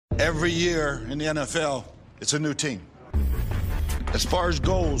Every year in the NFL, it's a new team. As far as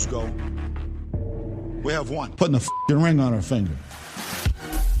goals go, we have one. Putting a f***ing ring on our finger.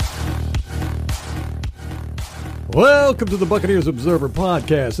 Welcome to the Buccaneers Observer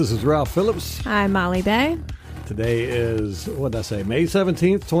Podcast. This is Ralph Phillips. I'm Molly Bay. Today is, what did I say, May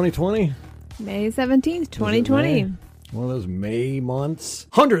 17th, 2020? May 17th, 2020. One of those May months.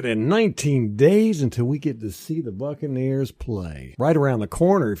 119 days until we get to see the Buccaneers play. Right around the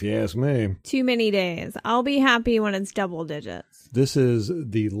corner, if you ask me. Too many days. I'll be happy when it's double digits. This is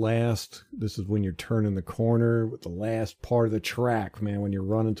when you're turning the corner with the last part of the track, man, when you're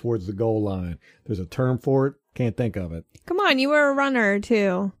running towards the goal line. There's a term for it. Can't think of it. Come on, you were a runner,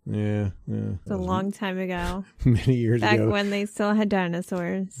 too. Yeah. It's a long time ago. Many years ago. Back when they still had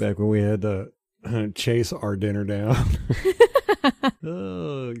dinosaurs. Back when we had to chase our dinner down.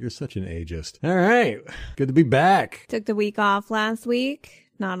 Oh, you're such an ageist. All right. Good to be back. Took the week off last week.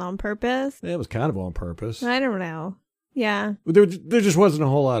 Not on purpose. It was kind of on purpose. I don't know. Yeah. There just wasn't a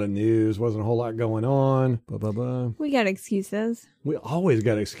whole lot of news. Wasn't a whole lot going on. Blah, blah, blah. We got excuses. We always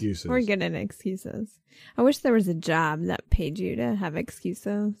got excuses. We're good at excuses. I wish there was a job that paid you to have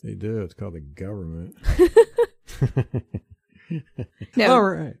excuses. They do. It's called the government. No. All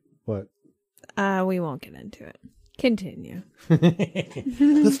right. What? We won't get into it. Continue.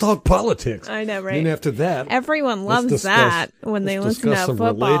 Let's talk politics. I know, right? And after that, everyone loves that when they listen to some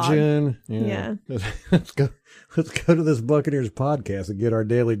football. Religion. Yeah. Let's go to this Buccaneers podcast and get our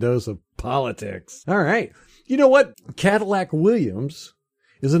daily dose of politics. All right. You know what? Cadillac Williams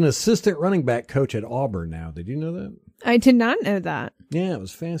is an assistant running back coach at Auburn now. Did you know that? I did not know that. Yeah, it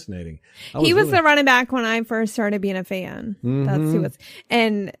was fascinating. He was the running back when I first started being a fan. Mm-hmm. That's who was.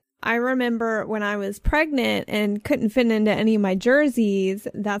 And I remember when I was pregnant and couldn't fit into any of my jerseys,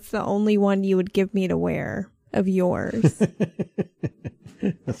 that's the only one you would give me to wear of yours.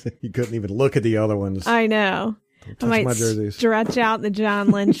 You couldn't even look at the other ones. I know. Don't touch my jerseys. Stretch out the John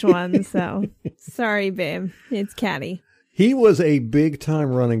Lynch one. So sorry, babe. It's Caddy. He was a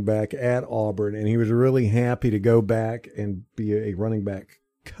big-time running back at Auburn, and he was really happy to go back and be a running back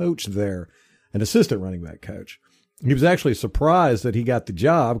coach there, an assistant running back coach. He was actually surprised that he got the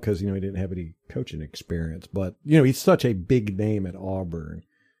job because, he didn't have any coaching experience. But, he's such a big name at Auburn.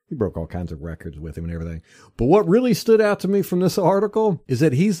 He broke all kinds of records with him and everything. But what really stood out to me from this article is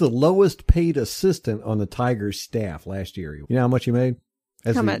that he's the lowest paid assistant on the Tigers staff last year. You know how much he made?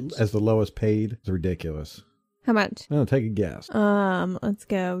 How much? As the lowest paid? It's ridiculous. How much? Oh, take a guess. Let's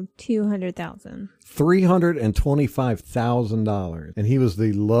go $200,000. $325,000. And he was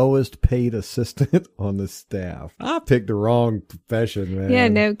the lowest paid assistant on the staff. I picked the wrong profession, man. Yeah,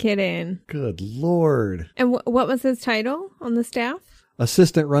 no kidding. Good Lord. And what was his title on the staff?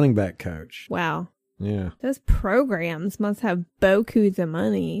 Assistant running back coach. Wow. Yeah. Those programs must have boku's of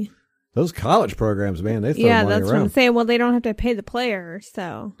money. Those college programs, man, they throw money around. Yeah, that's what I'm saying. Well, they don't have to pay the players,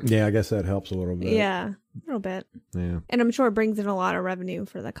 so. Yeah, I guess that helps a little bit. Yeah, a little bit. Yeah. And I'm sure it brings in a lot of revenue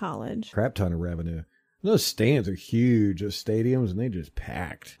for the college. Crap ton of revenue. Those stands are huge, those stadiums, and they just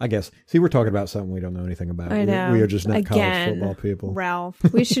packed. I guess. See, we're talking about something we don't know anything about. I know. We are just not college football people. Ralph,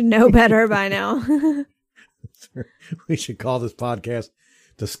 we should know better by now. We should call this podcast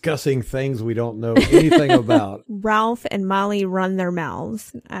Discussing Things We Don't Know Anything About. Ralph and Molly run their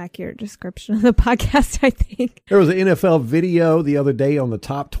mouths. Accurate description of the podcast, I think. There was an NFL video the other day on the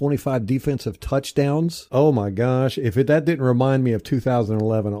top 25 defensive touchdowns. Oh my gosh. That didn't remind me of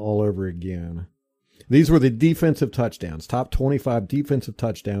 2011 all over again. These were the defensive touchdowns, top 25 defensive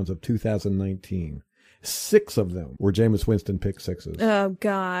touchdowns of 2019. 6 of them were Jameis Winston pick sixes. Oh,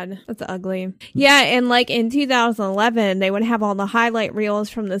 God. That's ugly. Yeah, and like in 2011, they would have all the highlight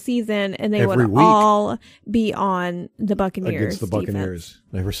reels from the season, and they Every would week. all be on the Buccaneers. Against the Buccaneers. Defense.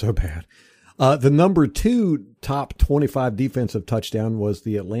 They were so bad. The number 2 top 25 defensive touchdown was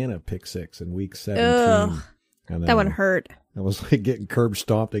the Atlanta pick six in week 17. Ugh. That would hurt. That was like getting curb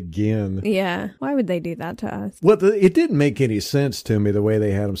stomped again. Yeah. Why would they do that to us? Well, it didn't make any sense to me the way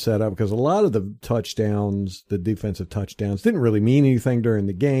they had them set up, because a lot of the touchdowns, the defensive touchdowns, didn't really mean anything during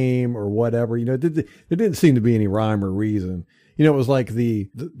the game or whatever. There didn't seem to be any rhyme or reason. It was like the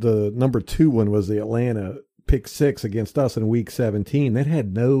number 2 one was the Atlanta pick six against us in week 17. That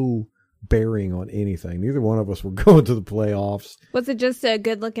had no bearing on anything. Neither one of us were going to the playoffs. Was it just a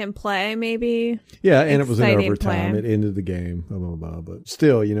good looking play, maybe? Yeah, and it was in Exciting overtime. play. It ended the game. Blah, blah, blah. But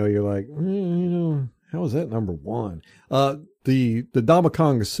still, you're like, How is that number one? The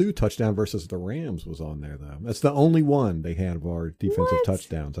Ndamukong Suh touchdown versus the Rams was on there, though. That's the only one they had of our defensive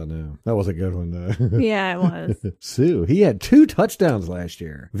touchdowns. I know. That was a good one, though. Yeah, it was. Suh, he had 2 touchdowns last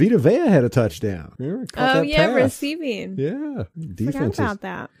year. Vita Vea had a touchdown. Oh, yeah, pass. Receiving. Yeah. Defense. Forgot about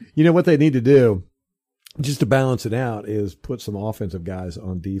that. You know what they need to do, just to balance it out, is put some offensive guys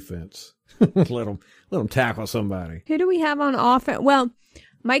on defense. let them tackle somebody. Who do we have on offense? Well,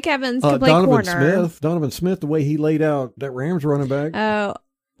 Mike Evans can play corner. Donovan Smith, the way he laid out that Rams running back. Oh,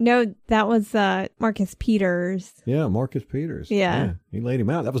 no, that was Marcus Peters. Yeah, Marcus Peters. Yeah. He laid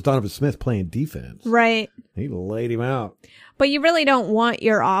him out. That was Donovan Smith playing defense. Right. He laid him out. But you really don't want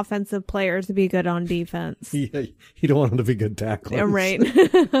your offensive players to be good on defense. Yeah, you don't want them to be good tacklers. Right.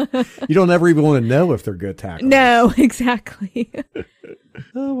 You don't ever even want to know if they're good tacklers. No, exactly.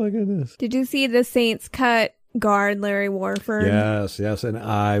 Oh, my goodness. Did you see the Saints cut guard Larry Warford? Yes, and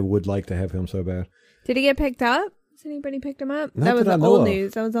I would like to have him so bad. Did he get picked up? Has anybody picked him up? Not that was that I the know old of.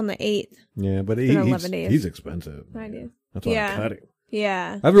 news. That was on the 8th. Yeah, but he's expensive. I do. That's why I cut him.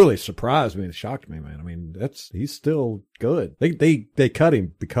 Yeah. That really surprised me. It shocked me, man. I mean, he's still good. They cut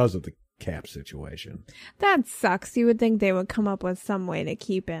him because of the cap situation. That sucks. You would think they would come up with some way to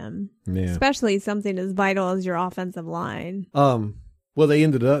keep him. Yeah. Especially something as vital as your offensive line. Well,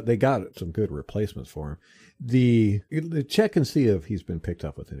 they got some good replacements for him. The check and see if he's been picked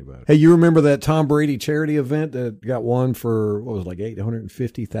up with anybody. Hey, you remember that Tom Brady charity event that got won for, what was it, like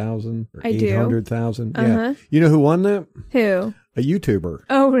 $850,000 or I do. $800,000? Uh-huh. Yeah. You know who won that? Who? A YouTuber.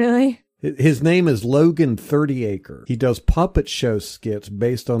 Oh, really? His name is Logan 30acre. He does puppet show skits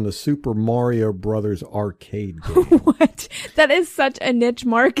based on the Super Mario Brothers arcade game. What? That is such a niche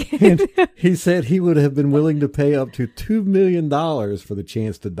market. And he said he would have been willing to pay up to $2 million for the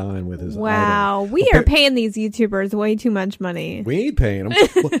chance to dine with his Wow. idol. We are paying these YouTubers way too much money. We ain't paying them.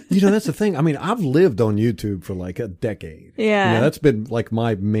 Well, that's the thing. I mean, I've lived on YouTube for like a decade. Yeah. That's been like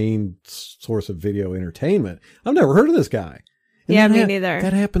my main source of video entertainment. I've never heard of this guy. And yeah, me neither.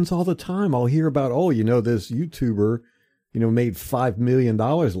 That happens all the time. I'll hear about, this YouTuber, made $5 million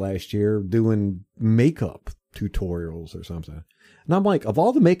last year doing makeup tutorials or something. And I'm like, of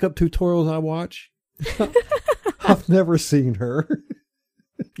all the makeup tutorials I watch, I've never seen her.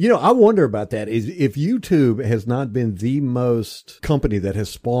 I wonder about that. Is if YouTube has not been the most company that has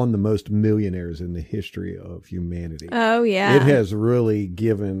spawned the most millionaires in the history of humanity. Oh, yeah. It has really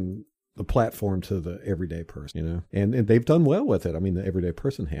given the platform to the everyday person, and they've done well with it. I mean, the everyday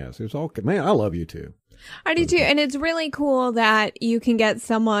person has. Man, I love YouTube. I do too. And it's really cool that you can get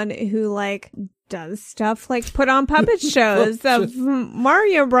someone who does stuff like put on puppet shows of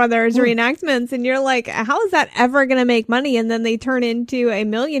Mario Brothers reenactments. And you're like, how is that ever going to make money? And then they turn into a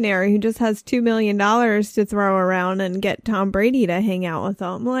millionaire who just has $2 million to throw around and get Tom Brady to hang out with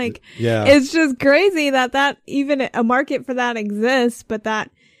them. It's just crazy that even a market for that exists, but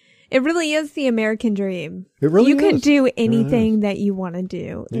that it really is the American dream. It really is. You can do anything that you want to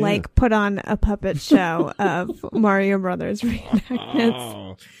do, like put on a puppet show of Mario Brothers reenactments.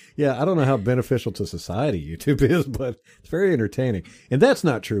 Oh. Yeah, I don't know how beneficial to society YouTube is, but it's very entertaining. And that's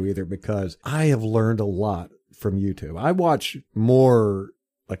not true either, because I have learned a lot from YouTube. I watch more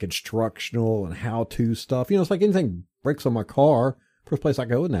like instructional and how-to stuff. It's like anything breaks on my car. First place I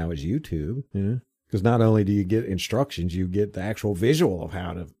go now is YouTube, because not only do you get instructions, you get the actual visual of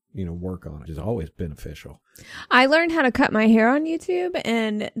how to work on it. It's always beneficial. I learned how to cut my hair on YouTube,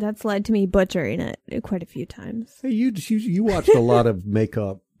 and that's led to me butchering it quite a few times. Hey, you watched a lot of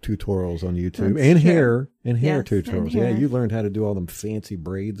makeup tutorials on YouTube and hair tutorials. And hair. Yeah, you learned how to do all them fancy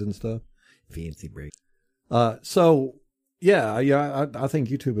braids and stuff. Fancy braids. I think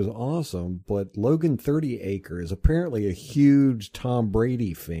YouTube is awesome, but Logan 30acre is apparently a huge Tom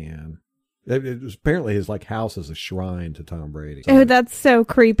Brady fan. It was apparently his house is a shrine to Tom Brady. Oh, that's so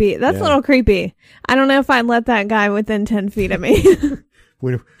creepy. That's a little creepy. I don't know if I'd let that guy within 10 feet of me.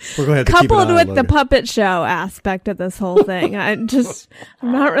 We're going to have to coupled keep with the puppet show aspect of this whole thing. I'm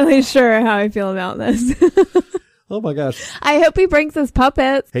not really sure how I feel about this. Oh my gosh. I hope he brings his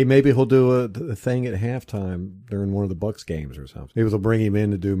puppets. Hey, maybe he'll do a thing at halftime during one of the Bucks games or something. Maybe they'll bring him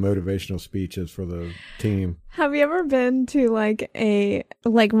in to do motivational speeches for the team. Have you ever been to a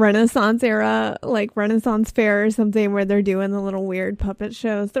Renaissance era, Renaissance fair or something where they're doing the little weird puppet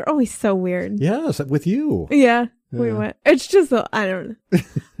shows? They're always so weird. Yes, with you. Yeah. We went. It's just, I don't know.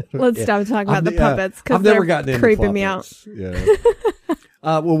 Let's stop talking about the puppets because they're creeping me out. Yeah.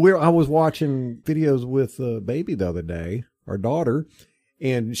 I was watching videos with Baby the other day, our daughter,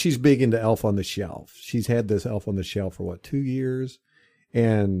 and she's big into Elf on the Shelf. She's had this Elf on the Shelf for 2 years,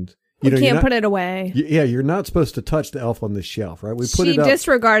 and We you're can't not- put it away. Yeah, you're not supposed to touch the Elf on the Shelf, right? We put She it up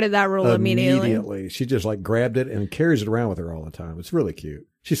disregarded that rule immediately. She just like grabbed it and carries it around with her all the time. It's really cute.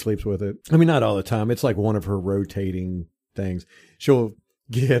 She sleeps with it. I mean, not all the time. It's like one of her rotating things. She'll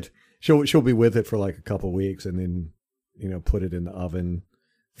be with it for like a couple of weeks and then, put it in the oven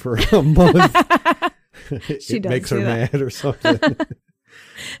for a month. She it does makes her do that. mad or something.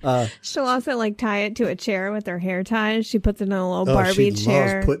 She'll also like tie it to a chair with her hair ties. She puts it in a little Oh, Barbie she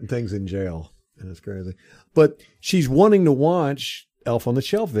chair. loves putting things in jail. And it's crazy. But she's wanting to watch Elf on the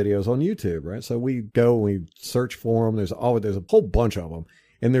Shelf videos on YouTube, right? So we go and we search for them. There's a whole bunch of them.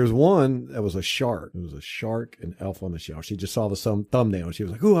 And there's one that was a shark. It was a shark and Elf on the Shelf. She just saw the thumbnail and she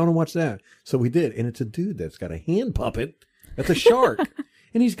was like, "Ooh, I want to watch that." So we did. And it's a dude that's got a hand puppet. That's a shark.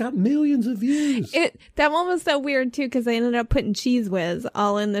 And he's got millions of views. That one was so weird too because they ended up putting Cheese Whiz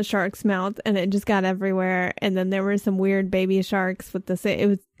all in the shark's mouth and it just got everywhere. And then there were some weird baby sharks with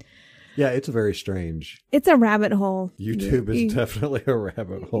Yeah, it's very strange. It's a rabbit hole. YouTube is definitely a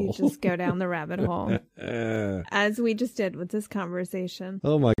rabbit hole. You just go down the rabbit hole. As we just did with this conversation.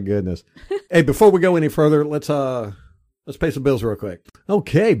 Oh my goodness. Hey, before we go any further, let's pay some bills real quick.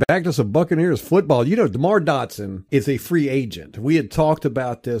 Okay, back to some Buccaneers football. DeMar Dotson is a free agent. We had talked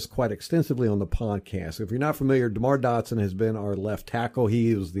about this quite extensively on the podcast. If you're not familiar, DeMar Dotson has been our left tackle.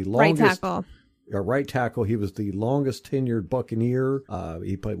 He was the longest right tackle. He was the longest tenured Buccaneer.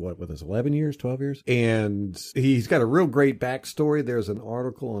 He played with us 11 years, 12 years. And he's got a real great backstory. There's an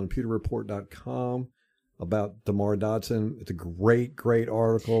article on pewterreport.com about DeMar Dotson. It's a great, great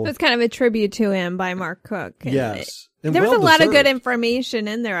article. It's kind of a tribute to him by Mark Cook. And yes. there was a lot of good information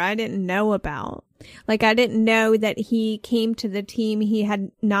in there I didn't know about. Like, I didn't know that he came to the team. He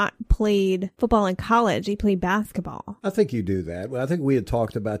had not played football in college. He played basketball. I think you do that. Well, I think we had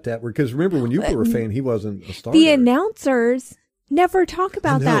talked about that because remember when you were a fan, he wasn't a starter. The announcers never talk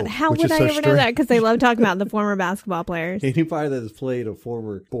about that. How would I ever know that? Because they love talking about the former basketball players. Anybody that has played a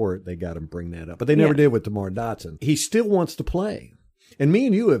former sport, they got to bring that up. But they never did with DeMar Dotson. He still wants to play. And me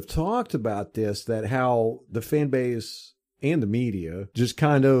and you have talked about this, that how the fan base and the media just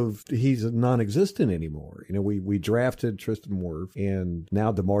kind of, he's non-existent anymore. We drafted Tristan Wirf, and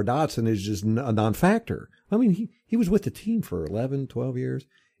now DeMar Dotson is just a non-factor. I mean, he was with the team for 11, 12 years.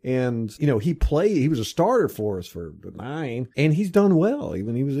 And, he was a starter for us for 9, and he's done well.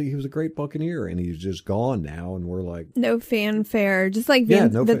 Even he was a great Buccaneer, and he's just gone now, and we're like, no fanfare, just like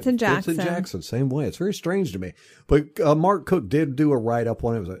Vincent Jackson. Vincent Jackson, same way. It's very strange to me. But Mark Cook did do a write-up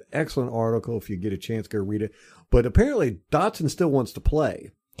on it. It was an excellent article. If you get a chance, go read it. But apparently, Dotson still wants to play.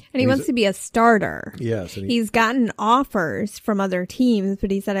 And he wants to be a starter. Yes. He's gotten offers from other teams,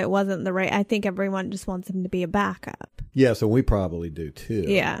 but he said it wasn't the right. I think everyone just wants him to be a backup. Yes, and we probably do too.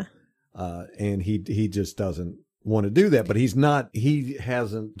 Yeah. And he just doesn't want to do that, but he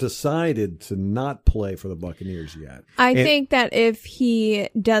hasn't decided to not play for the Buccaneers yet. I think that if he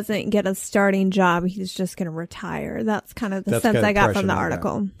doesn't get a starting job, he's just going to retire. That's kind of the sense I got from the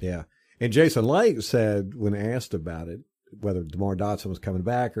article. Yeah. And Jason Light said, when asked about it, whether DeMar Dotson was coming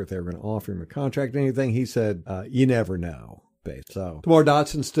back or if they were going to offer him a contract or anything, he said, you never know. So DeMar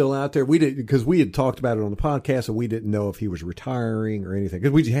Dotson's still out there. Because we had talked about it on the podcast, and we didn't know if he was retiring or anything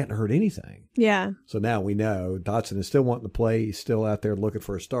because we just hadn't heard anything. Yeah. So now we know Dotson is still wanting to play. He's still out there looking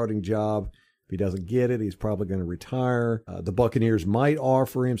for a starting job. If he doesn't get it, he's probably going to retire. The Buccaneers might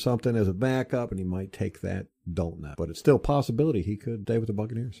offer him something as a backup, and he might take that. Don't know. But it's still a possibility he could stay with the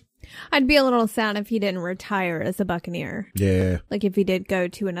Buccaneers. I'd be a little sad if he didn't retire as a Buccaneer. Yeah. Like if he did go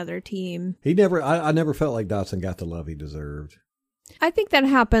to another team. I never felt like Dotson got the love he deserved. I think that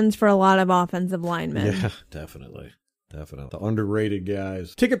happens for a lot of offensive linemen. Yeah, definitely. The underrated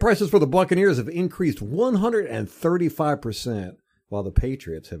guys. Ticket prices for the Buccaneers have increased 135%. While the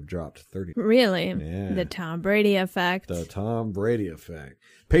Patriots have dropped 30%. Really? Yeah. The Tom Brady effect. The Tom Brady effect.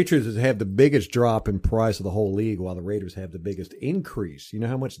 Patriots have the biggest drop in price of the whole league, while the Raiders have the biggest increase. You know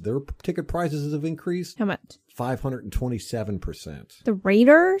how much their ticket prices have increased? How much? 527%. The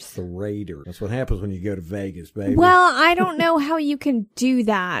Raiders? The Raiders. That's what happens when you go to Vegas, baby. Well, I don't know how you can do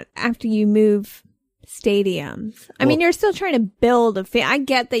that after you move stadiums. I mean, you're still trying to build a fan. I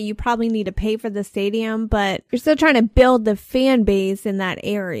get that you probably need to pay for the stadium, but you're still trying to build the fan base in that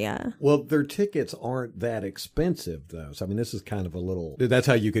area. Well, their tickets aren't that expensive, though. So, I mean, this is kind of a little... That's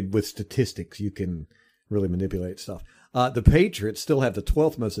how you could, with statistics, you can really manipulate stuff. The Patriots still have the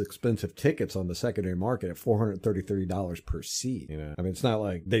 12th most expensive tickets on the secondary market at $433 per seat. I mean, it's not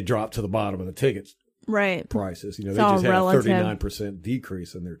like they dropped to the bottom of the tickets. Right. Prices. They it's just had relative. a 39%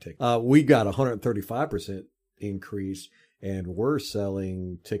 decrease in their tickets. We got a 135% increase, And we're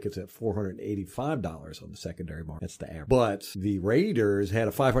selling tickets at $485 on the secondary market. That's the average. But the Raiders had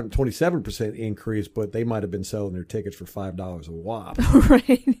a 527% increase, but they might have been selling their tickets for $5 a whop.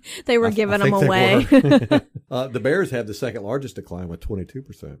 Right. They were giving them away. The Bears had the second largest decline with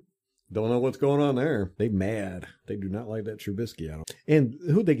 22%. Don't know what's going on there. They mad. They do not like that Trubisky out. And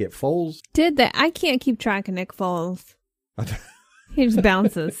who'd they get? Foles? Did they? I can't keep track of Nick Foles. He just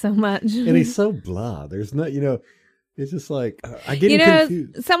bounces so much. And he's so blah. There's not, it's just like, I get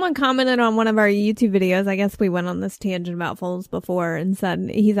confused. Someone commented on one of our YouTube videos. I guess we went on this tangent about Foles before and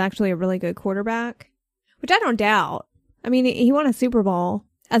said he's actually a really good quarterback, which I don't doubt. I mean, he won a Super Bowl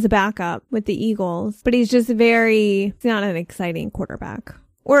as a backup with the Eagles, but he's not an exciting quarterback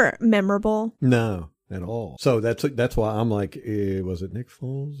or memorable. No, at all. So that's why I'm like, was it Nick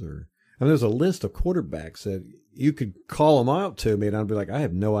Foles or? I mean, there's a list of quarterbacks that you could call them out to me, and I'd be like, I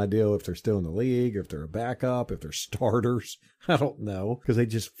have no idea if they're still in the league, if they're a backup, if they're starters. I don't know, because they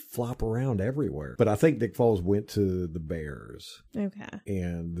just flop around everywhere. But I think Nick Foles went to the Bears. Okay.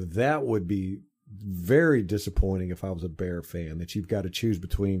 And that would be very disappointing if I was a Bear fan, that you've got to choose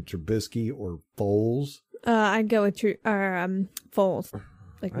between Trubisky or Foles. I'd go with Foles.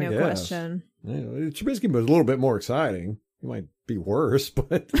 Like, no question. Trubisky was a little bit more exciting. He might be worse,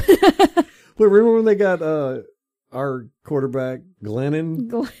 but remember when they got our quarterback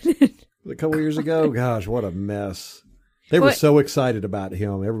Glennon a couple years ago? Gosh, what a mess! They were so excited about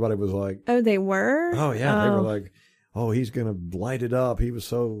him. Everybody was like, "Oh, they were? Oh yeah, they were like, oh, he's gonna light it up. He was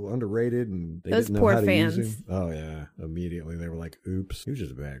so underrated, and they Those didn't know poor how to fans. use him." Oh yeah, immediately they were like, "Oops, he was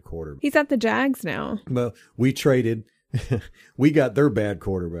just a bad quarterback." He's at the Jags now. Well, we traded. We got their bad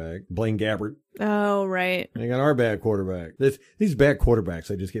quarterback, Blaine Gabbert. Oh, right. They got our bad quarterback. These bad quarterbacks,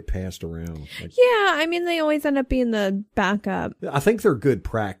 they just get passed around. Like, yeah, I mean, they always end up being the backup. I think they're good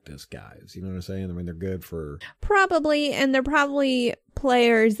practice guys. You know what I'm saying? I mean, they're good for... Probably, and they're probably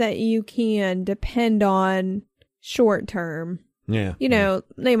players that you can depend on short term. Yeah.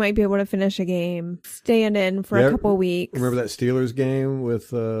 They might be able to finish a game, stand in for a couple weeks. Remember that Steelers game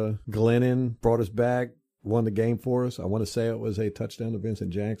with Glennon brought us back? Won the game for us. I want to say it was a touchdown to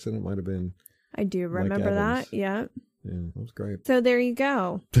Vincent Jackson. It might have been. I do remember that. Yeah. Yeah, that was great. So there you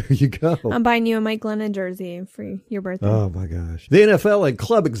go. There you go. I'm buying you a Mike Glennon jersey for your birthday. Oh my gosh. The NFL and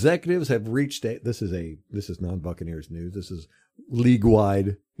club executives have reached this is non-Buccaneers news. This is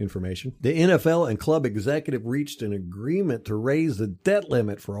league-wide information. The NFL and club executive reached an agreement to raise the debt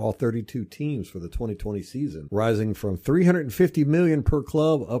limit for all 32 teams for the 2020 season, rising from $350 million per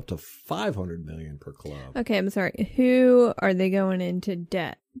club up to $500 million per club. Okay, I'm sorry. Who are they going into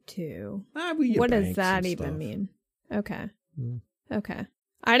debt to? What does that even mean? Okay. Okay.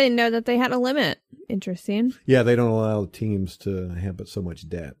 I didn't know that they had a limit. Interesting. Yeah, they don't allow teams to have but so much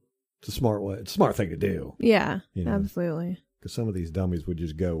debt. It's a smart way. It's a smart thing to do. Yeah, absolutely. Because some of these dummies would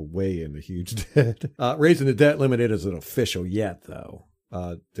just go way into huge debt. Raising the debt limit isn't official yet, though.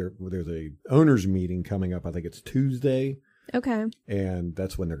 There's a owners meeting coming up. I think it's Tuesday. Okay. And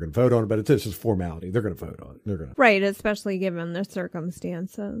that's when they're going to vote on it. But it's just formality. They're going to vote on it. Right, especially given the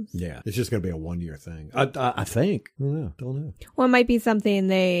circumstances. Yeah, it's just going to be a 1-year thing. I think. I don't know. Well, it might be something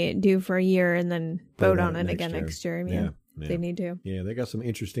they do for a year and then vote on it again next year. Yeah. They need to. Yeah, they got some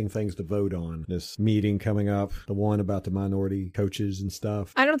interesting things to vote on. This meeting coming up, the one about the minority coaches and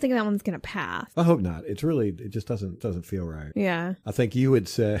stuff. I don't think that one's going to pass. I hope not. It just doesn't feel right. Yeah. I think you would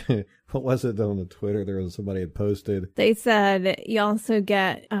say, what was it on the Twitter? There was somebody had posted. They said you also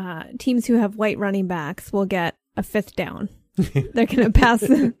get teams who have white running backs will get a 5th down. They're going to pass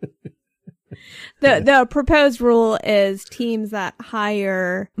the proposed rule is teams that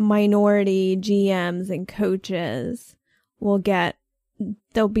hire minority GMs and coaches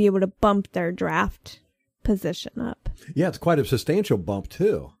they'll be able to bump their draft position up. Yeah, it's quite a substantial bump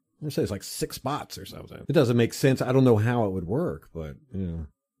too. I'm gonna say it's like 6 spots or something. It doesn't make sense. I don't know how it would work, but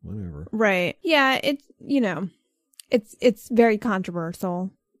whatever. Right. Yeah, it's very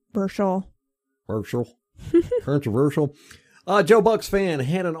controversial. Controversial. Joe Bucks fan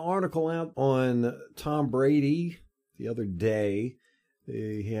had an article out on Tom Brady the other day.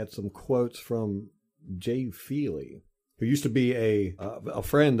 He had some quotes from Jay Feely, who used to be a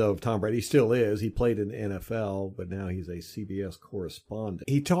friend of Tom Brady. He still is. He played in the NFL, but now he's a CBS correspondent.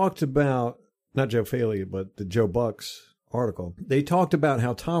 He talked about, not Joe Feely, but the Joe Bucks article. They talked about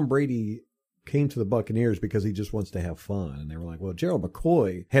how Tom Brady came to the Buccaneers because he just wants to have fun. And they were like, well, Gerald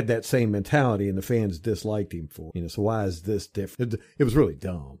McCoy had that same mentality and the fans disliked him for it. So why is this different? It was really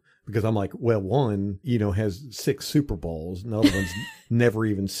dumb. Because I'm like, well, one, has 6 Super Bowls, and the other one's never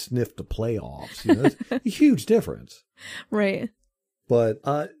even sniffed the playoffs. It's a huge difference. Right. But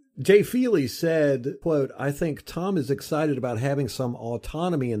Jay Feely said, quote, I think Tom is excited about having some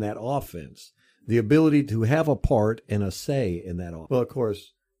autonomy in that offense, the ability to have a part and a say in that offense. Well, of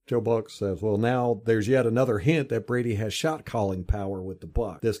course, Joe Buck says, well, now there's yet another hint that Brady has shot calling power with the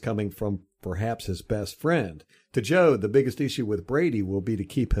Buck. This coming from perhaps his best friend. To Joe, the biggest issue with Brady will be to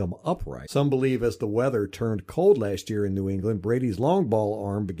keep him upright. Some believe as the weather turned cold last year in New England, Brady's long ball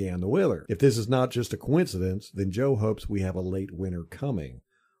arm began to wither. If this is not just a coincidence, then Joe hopes we have a late winter coming.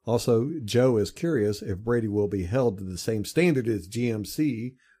 Also, Joe is curious if Brady will be held to the same standard as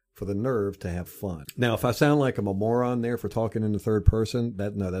GMC for the nerve to have fun. Now, if I sound like I'm a moron there for talking in the third person,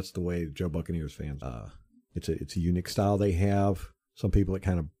 that's the way Joe Buccaneers fans. It's a unique style they have. Some people it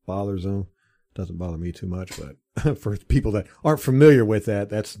kind of bothers them. Doesn't bother me too much, but for people that aren't familiar with that,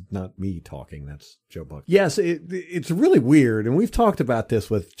 that's not me talking. That's Joe Buck. Yes, it's really weird, and we've talked about this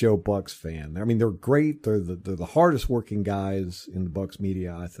with Joe Buck's fan. I mean, they're great. They're the hardest working guys in the Bucks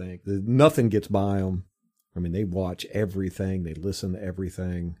media, I think. Nothing gets by them. I mean, they watch everything, they listen to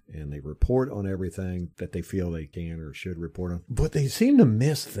everything, and they report on everything that they feel they can or should report on. But they seem to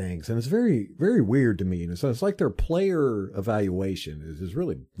miss things, and it's very, very weird to me. And so it's like their player evaluation is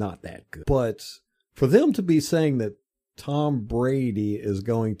really not that good. But for them to be saying that Tom Brady is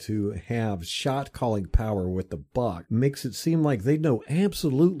going to have shot calling power with the Buck makes it seem like they know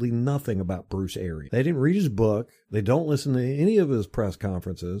absolutely nothing about Bruce Arians. They didn't read his book. They don't listen to any of his press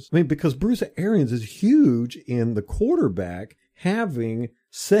conferences. I mean, because Bruce Arians is huge in the quarterback having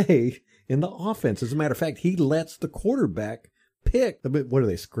say in the offense. As a matter of fact, he lets the quarterback pick. What do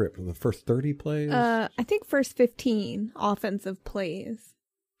they script? The first 30 plays? I think first 15 offensive plays.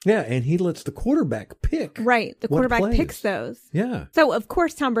 Yeah, and he lets the quarterback pick. Right. The quarterback picks those. Yeah. So, of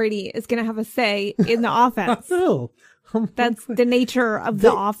course, Tom Brady is going to have a say in the offense. No. That's the nature of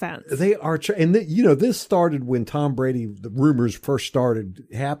the offense. They are, and this started when Tom Brady, the rumors first started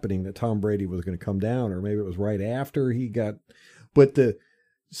happening that Tom Brady was going to come down, or maybe it was right after he got, but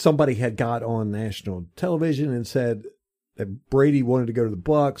somebody had got on national television and said that Brady wanted to go to the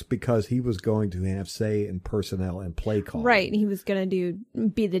Bucks because he was going to have say in personnel and play calling. Right. He was going to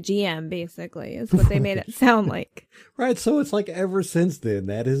be the GM, basically, is what they made it sound like. Right. So it's like ever since then,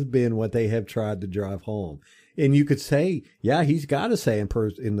 that has been what they have tried to drive home. And you could say, yeah, he's got a say in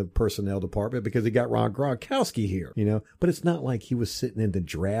the personnel department because he got Ron Gronkowski here, but it's not like he was sitting in the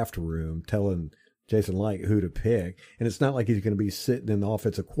draft room telling Jason Licht who to pick. And it's not like he's going to be sitting in the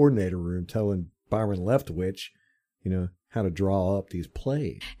offensive coordinator room telling Byron Leftwich, how to draw up these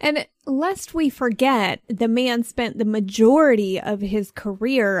plays. And lest we forget, the man spent the majority of his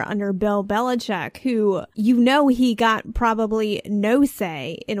career under Bill Belichick, who, he got probably no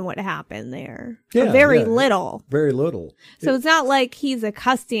say in what happened there. Yeah, very little. Very little. So it's not like he's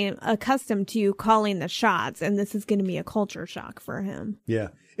accustomed to calling the shots, and this is going to be a culture shock for him. Yeah.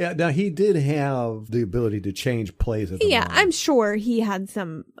 Yeah. Now, he did have the ability to change plays at the moment. I'm sure he had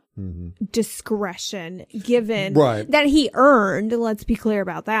some discretion given right. that he earned. Let's be clear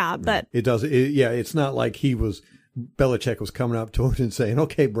about that. But it does. It's not like Belichick was coming up to him and saying,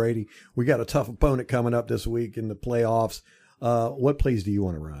 okay, Brady, we got a tough opponent coming up this week in the playoffs. What plays do you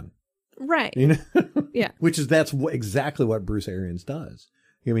want to run? Right. Yeah. That's exactly what Bruce Arians does.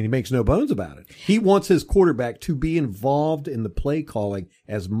 I mean, he makes no bones about it. He wants his quarterback to be involved in the play calling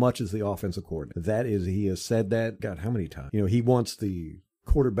as much as the offensive coordinator. He has said that, God, how many times? He wants the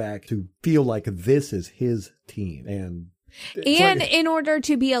quarterback to feel like this is his team. And in order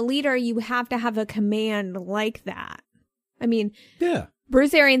to be a leader, you have to have a command like that. I mean, yeah.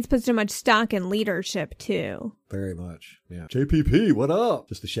 Bruce Arians puts so much stock in leadership, too. Very much, yeah. JPP, what up?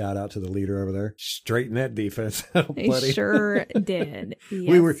 Just a shout out to the leader over there. Straighten that defense out, buddy. He sure did.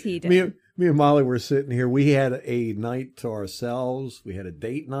 Yes, he did. Me and Molly were sitting here. We had a night to ourselves. We had a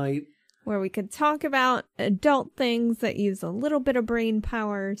date night. Where we could talk about adult things that use a little bit of brain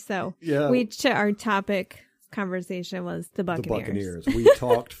power. So yeah. Our topic conversation was the Buccaneers. We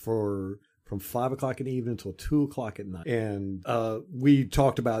talked from 5 o'clock in the evening until 2 o'clock at night. And we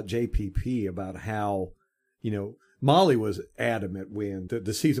talked about JPP, about how, Molly was adamant when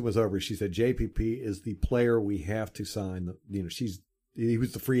the season was over. She said, JPP is the player we have to sign. He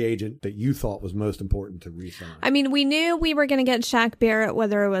was the free agent that you thought was most important to re-sign. I mean, we knew we were going to get Shaq Barrett,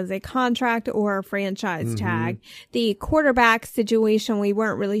 whether it was a contract or a franchise tag. The quarterback situation, we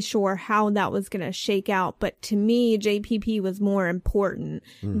weren't really sure how that was going to shake out. But to me, JPP was more important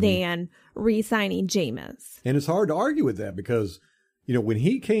than re-signing Jameis. And it's hard to argue with that because, when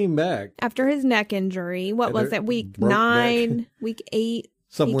he came back after his neck injury, what was it? Week 9, week 8?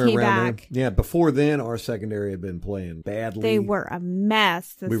 somewhere He came around back. there. Yeah, before then, our secondary had been playing badly. They were a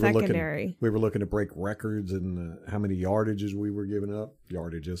mess, the we were secondary. we were looking to break records and how many yardages we were giving up.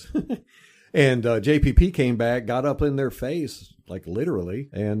 Yardages. And JPP came back, got up in their face, like literally.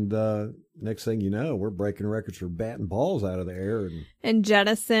 And next thing you know, we're breaking records for batting balls out of the air. And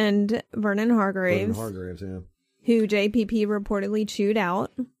jettisoned Vernon Hargraves, Yeah. who JPP reportedly chewed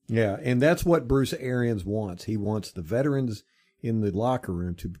out. Yeah, and that's what Bruce Arians wants. He wants the veterans in the locker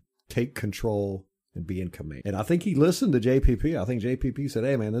room to take control and be in command. And I think he listened to JPP. I think JPP said,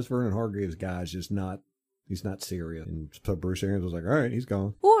 hey, man, this Vernon Hargraves guy is just not, he's not serious. And so Bruce Arians was like, all right, he's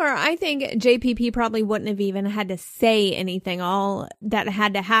gone. Or I think JPP probably wouldn't have even had to say anything. All that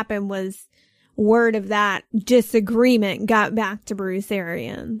had to happen was word of that disagreement got back to Bruce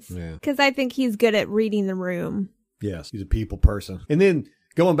Arians. Yeah. Because I think he's good at reading the room. Yes, he's a people person. And then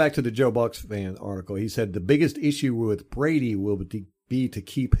going back to the Joe Bucks fan article, he said the biggest issue with Brady will be to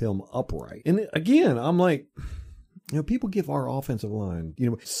keep him upright. And again, I'm like, people give our offensive line,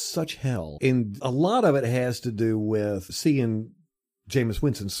 such hell. And a lot of it has to do with seeing Jameis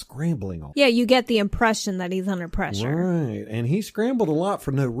Winston scrambling all. Yeah, you get the impression that he's under pressure. Right. And he scrambled a lot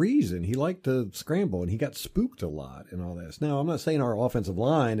for no reason. He liked to scramble and he got spooked a lot and all this. Now, I'm not saying our offensive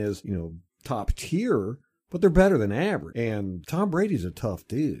line is, top tier, but they're better than average. And Tom Brady's a tough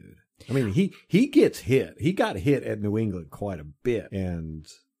dude. I mean, he gets hit. He got hit at New England quite a bit. And,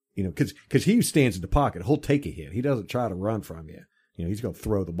 because he stands in the pocket. He'll take a hit. He doesn't try to run from you. He's going to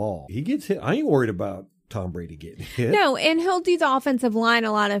throw the ball. He gets hit. I ain't worried about Tom Brady getting hit. No, and he'll do the offensive line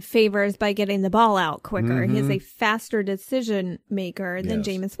a lot of favors by getting the ball out quicker. Mm-hmm. He's a faster decision maker than Yes.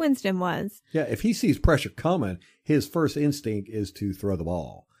 Jameis Winston was. Yeah, if he sees pressure coming, his first instinct is to throw the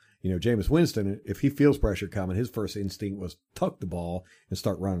ball. Jameis Winston, if he feels pressure coming, his first instinct was tuck the ball and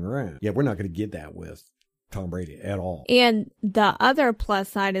start running around. Yeah, we're not going to get that with Tom Brady at all. And the other plus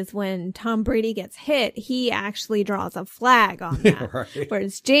side is when Tom Brady gets hit, he actually draws a flag on that. Right.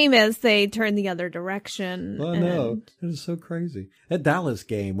 Whereas Jameis, they turn the other direction. I know. It is so crazy. That Dallas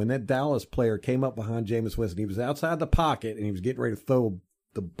game, when that Dallas player came up behind Jameis Winston, he was outside the pocket and he was getting ready to throw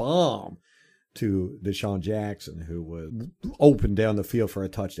the bomb to Deshaun Jackson, who was open down the field for a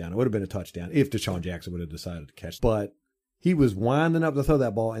touchdown. It would have been a touchdown if Deshaun Jackson would have decided to catch it. But he was winding up to throw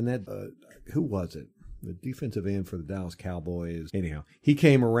that ball, and that, who was it? The defensive end for the Dallas Cowboys. Anyhow, he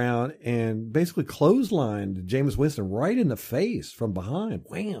came around and basically clotheslined Jameis Winston right in the face from behind.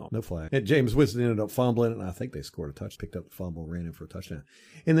 Wham! No flag. And Jameis Winston ended up fumbling it, and I think they scored a touch, picked up the fumble, ran in for a touchdown.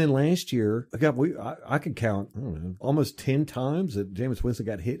 And then last year, I could count, almost 10 times that Jameis Winston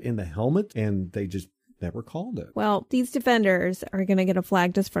got hit in the helmet, and they just never called it. Well, these defenders are going to get a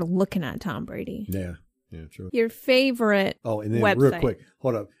flag just for looking at Tom Brady. Yeah. Yeah, true. Your favorite and then website. real quick,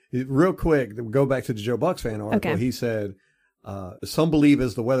 hold up. Real quick, go back to the Joe Bucks fan article. Okay. He said, some believe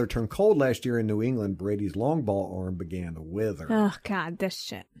as the weather turned cold last year in New England, Brady's long ball arm began to wither. Oh, God, this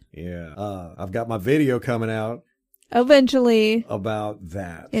shit. Yeah. I've got my video coming out Eventually, about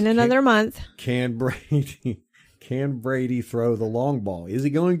that. in another month. Can Brady throw the long ball? Is he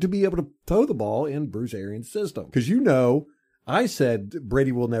going to be able to throw the ball in Bruce Arians' system? Because I said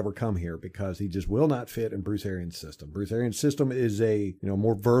Brady will never come here because he just will not fit in Bruce Arians' system. Bruce Arians' system is a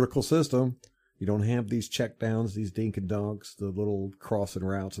more vertical system. You don't have these check downs, these dink and dunks, the little crossing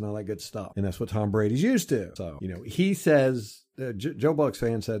routes and all that good stuff. And that's what Tom Brady's used to. So, he says, Joe Bucks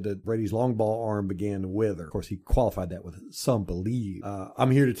fan said that Brady's long ball arm began to wither. Of course, he qualified that with some believe.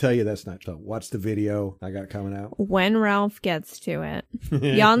 I'm here to tell you that's not so. Watch the video I got coming out. When Ralph gets to it.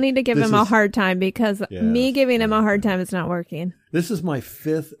 Y'all need to give him a hard time because me giving him a hard time is not working. This is my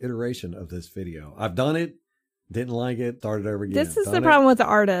 5th iteration of this video. I've done it. Didn't like it, started over again. This is the problem with the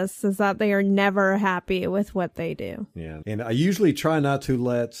artists, is that they are never happy with what they do. Yeah. And I usually try not to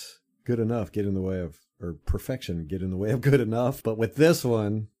let good enough get in the way of, or perfection get in the way of good enough. But with this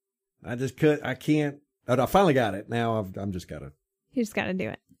one, I can't. I finally got it. Now I'm just got to. You just got to do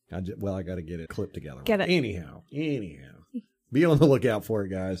it. I got to get it clipped together. Get it. Anyhow. Be on the lookout for it,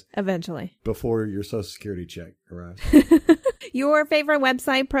 guys. Eventually. Before your Social Security check arrives. Your favorite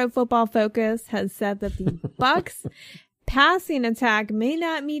website, Pro Football Focus, has said that the Bucks passing attack may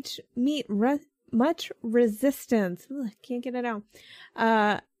not meet much resistance. Ugh, can't get it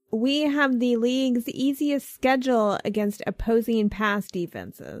out. We have the league's easiest schedule against opposing pass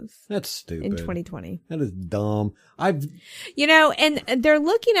defenses. That's stupid. In 2020. That is dumb. And they're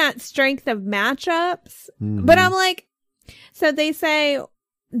looking at strength of matchups, but I'm like, so they say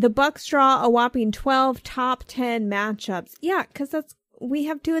the Bucks draw a whopping 12 top 10 matchups. Yeah, because we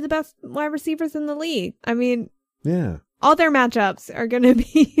have 2 of the best wide receivers in the league. I mean, yeah, all their matchups are going to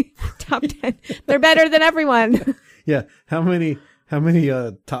be top 10. They're better than everyone. Yeah. How many How many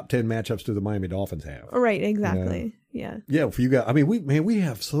top 10 matchups do the Miami Dolphins have? Right, exactly. Yeah. Yeah, if you got, I mean, we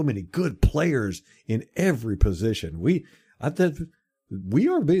have so many good players in every position. I think we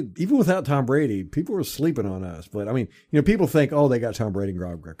are big, even without Tom Brady, people are sleeping on us. But I mean, people think, oh, they got Tom Brady and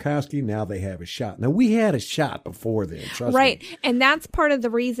Rob Gronkowski. Now they have a shot. Now we had a shot before then. Trust right. me. And that's part of the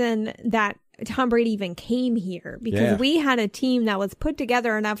reason that Tom Brady even came here, because we had a team that was put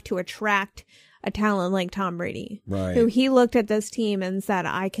together enough to attract a talent like Tom Brady. Right. Who he looked at this team and said,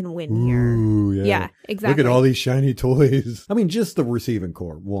 I can win here. Ooh, Yeah, exactly. Look at all these shiny toys. I mean, just the receiving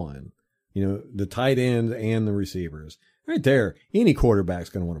core, one. The tight ends and the receivers. Right there, any quarterback's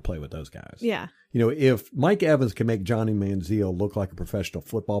going to want to play with those guys. Yeah. If Mike Evans can make Johnny Manziel look like a professional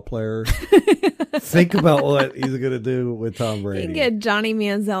football player, think about what he's going to do with Tom Brady. You can get Johnny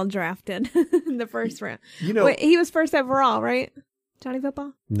Manziel drafted in the first round. Wait, he was first overall, right? Johnny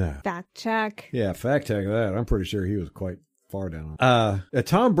Football? No. Fact check. Yeah, fact check that. I'm pretty sure he was quite far down.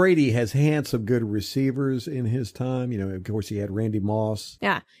 Tom Brady has had some good receivers in his time. Of course, he had Randy Moss.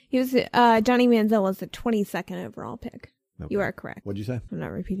 Yeah. He was, Johnny Manziel was the 22nd overall pick. Okay. You are correct. What'd you say? I'm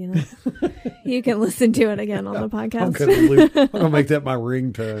not repeating that. You can listen to it again on the podcast. I'm going to make that my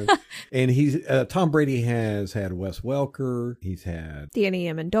ringtone. And Tom Brady has had Wes Welker. He's had Danny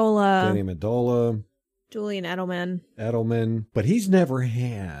Amendola. Julian Edelman. But he's never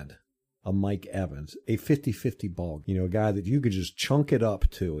had a Mike Evans, a 50-50 ball. A guy that you could just chunk it up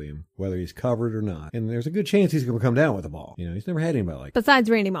to him, whether he's covered or not. And there's a good chance he's going to come down with the ball. He's never had anybody like that. Besides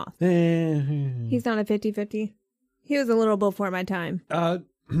Randy Moss. He's not a 50-50. He was a little before my time.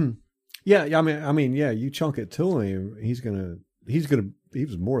 Yeah. I mean, you chunk it to him, he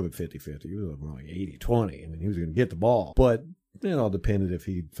was more than 50-50. He was like 80-20. I mean, he was going to get the ball. But it all depended if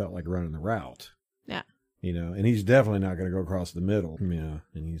he felt like running the route. Yeah. And he's definitely not going to go across the middle. Yeah.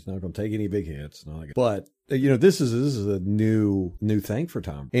 And he's not going to take any big hits. But, this is a new thing for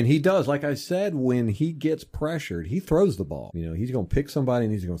Tom. And he does, like I said, when he gets pressured, he throws the ball. He's going to pick somebody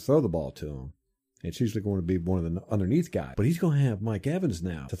and he's going to throw the ball to him. It's usually going to be one of the underneath guys. But he's going to have Mike Evans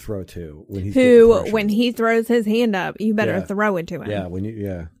now to throw to when he's when he throws his hand up, you better throw it to him.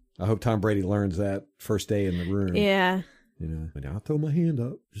 Yeah, I hope Tom Brady learns that first day in the room. Yeah. I'll throw my hand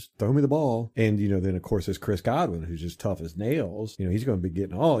up. Just throw me the ball. And, then, of course, there's Chris Godwin, who's just tough as nails. He's going to be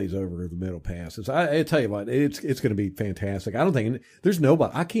getting all these over the middle passes. I tell you what, it's going to be fantastic. I don't think there's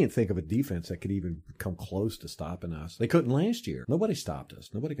nobody. I can't think of a defense that could even come close to stopping us. They couldn't last year. Nobody stopped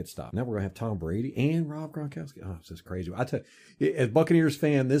us. Nobody could stop. Now we're going to have Tom Brady and Rob Gronkowski. Oh, it's just crazy. I tell you, as Buccaneers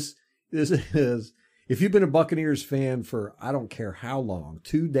fan, this is, if you've been a Buccaneers fan for, I don't care how long,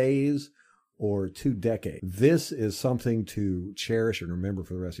 2 days or 2 decades. This is something to cherish and remember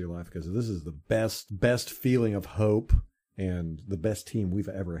for the rest of your life, because this is the best feeling of hope and the best team we've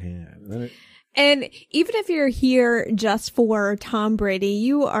ever had. And even if you're here just for Tom Brady,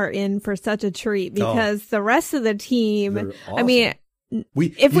 you are in for such a treat, because the rest of the team, awesome. I mean,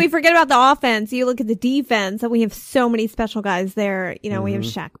 if we forget about the offense, you look at the defense, and we have so many special guys there. We have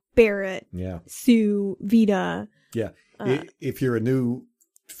Shaq Barrett, Sue, Vita. Yeah. If you're a new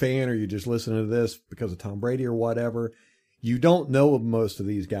fan or you're just listening to this because of Tom Brady or whatever, you don't know of most of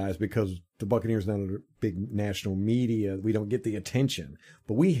these guys because the Buccaneers are not a big national media. We don't get the attention,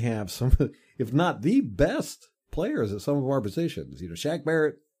 but we have some, if not the best players at some of our positions. Shaq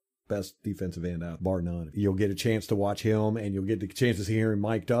Barrett, best defensive end out, bar none. You'll get a chance to watch him, and you'll get the chance to see him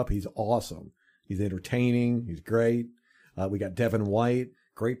mic'd up. He's awesome. He's entertaining. He's great. We got Devin White,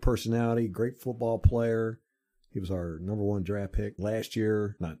 great personality, great football player. He was our number 1 draft pick last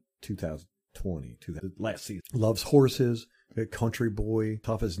year, not 2020, last season. Loves horses, a country boy,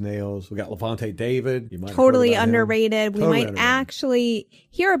 tough as nails. We got Levante David. Totally underrated. We might actually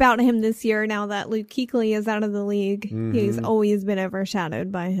hear about him this year now that Luke Kuechly is out of the league. Mm-hmm. He's always been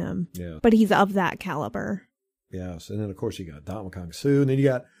overshadowed by him. Yeah. But he's of that caliber. Yes. And then, of course, you got Ndamukong Suh. And then you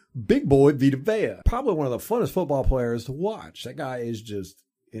got big boy Vita Vea. Probably one of the funnest football players to watch. That guy is just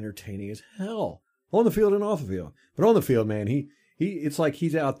entertaining as hell. On the field and off the field. But on the field, man, he it's like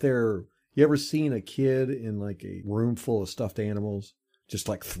he's out there. You ever seen a kid in like a room full of stuffed animals? Just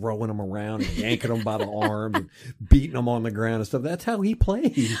like throwing them around and yanking them by the arms and beating them on the ground and stuff. That's how he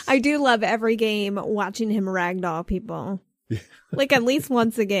plays. I do love every game watching him ragdoll people. Yeah. Like at least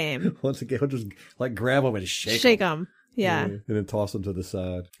once a game. Once a game. He'll just like grab them and shake them. Yeah. And then toss them to the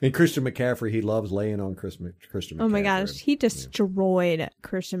side. And Christian McCaffrey, he loves laying on Christian McCaffrey. Oh my gosh. He destroyed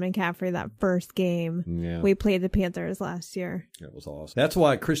Christian McCaffrey that first game. Yeah. We played the Panthers last year. That was awesome. That's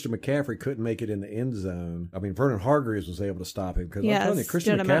why Christian McCaffrey couldn't make it in the end zone. I mean, Vernon Hargreaves was able to stop him because I'm telling you,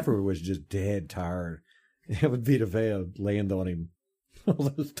 Christian McCaffrey was just dead tired. Having Vita Vea land on him All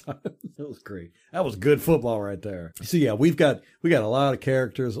those times. That was great. That was good football right there. So yeah, we got a lot of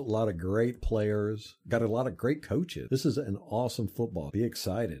characters, a lot of great players, got a lot of great coaches. This is an awesome football. Be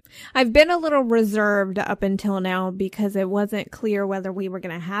excited. I've been a little reserved up until now because it wasn't clear whether we were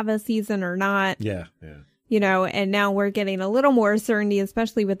going to have a season or not. Yeah. You know, and now we're getting a little more certainty,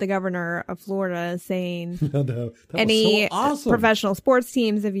 especially with the governor of Florida saying That any was so awesome. professional sports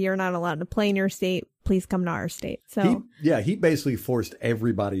teams, if you're not allowed to play in your state, please come to our state. So he basically forced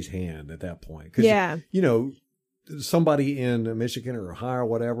everybody's hand at that point. 'Cause, yeah. you know, somebody in Michigan or Ohio or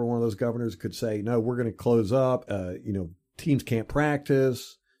whatever, one of those governors could say, no, we're going to close up. You know, teams can't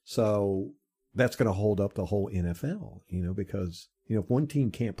practice. So that's going to hold up the whole NFL, you know, because, you know, if one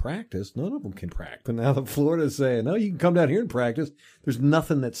team can't practice, none of them can practice. But now that Florida's saying, no, you can come down here and practice. There's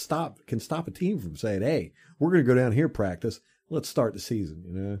nothing that can stop a team from saying, hey, we're going to go down here and practice. Let's start the season.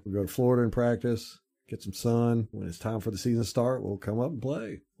 You know, we'll go to Florida and practice, get some sun. When it's time for the season to start, we'll come up and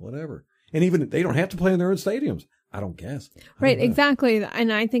play, whatever. And even they don't have to play in their own stadiums. I don't guess. Right, exactly.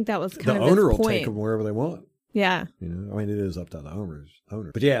 And I think that was kind the of owner his will point. take them wherever they want. Yeah. You know, I mean, it is up to the owner.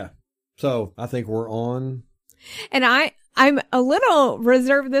 But yeah, so I think we're on. And I'm a little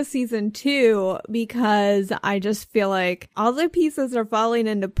reserved this season too, because I just feel like all the pieces are falling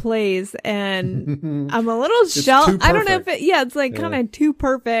into place and I'm a little I don't know if it's like kind of too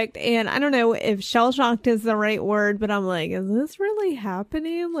perfect. And I don't know if shell shocked is the right word, but I'm like, is this really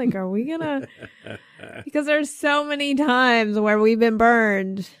happening? Like, are we gonna, because there's so many times where we've been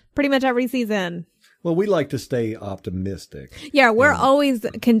burned pretty much every season. Well, we like to stay optimistic. Yeah, we're always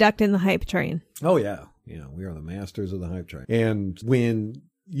conducting the hype train. Oh, yeah. Yeah, we are the masters of the hype train. And when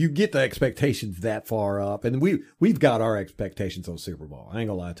you get the expectations that far up, and we've got our expectations on Super Bowl. I ain't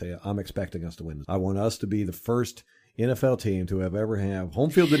gonna lie to you. I'm expecting us to win this. I want us to be the first NFL team to ever have home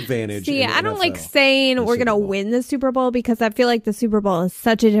field advantage. See, I don't like saying we're going to win the Super Bowl because I feel like the Super Bowl is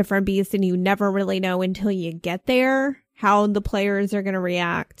such a different beast and you never really know until you get there how the players are going to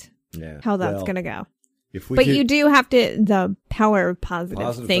react. Yeah, how that's going to go. But you do have to, the power of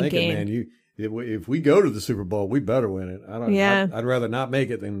positive thinking. Man, if we go to the Super Bowl, we better win it. I'd rather not make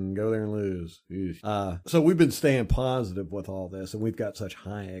it than go there and lose. So we've been staying positive with all this, and we've got such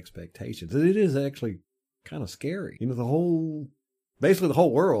high expectations. It is actually kind of scary. You know, basically the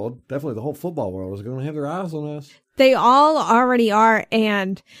whole world, definitely the whole football world is going to have their eyes on us. They all already are.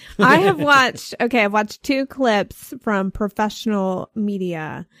 And I have I've watched 2 clips from professional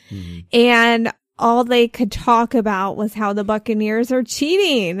media and all they could talk about was how the Buccaneers are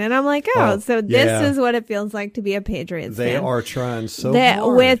cheating. And I'm like, so this is what it feels like to be a Patriots fan. They are trying so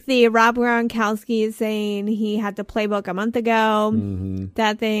hard. With the Rob Gronkowski saying he had the playbook a month ago,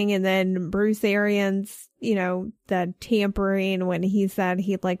 that thing. And then Bruce Arians, you know, the tampering when he said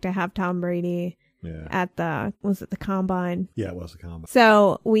he'd like to have Tom Brady. Yeah. At the Combine? Yeah, it was the Combine.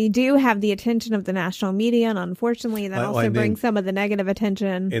 So we do have the attention of the national media, and unfortunately that also brings some of the negative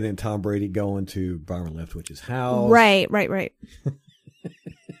attention. And then Tom Brady going to Byron Leftwich's house. Right.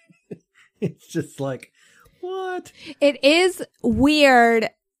 It's just like, what? It is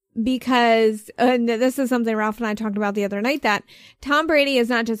weird because, and this is something Ralph and I talked about the other night, that Tom Brady is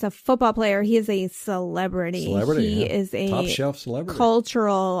not just a football player, he is a celebrity. He is a top shelf celebrity,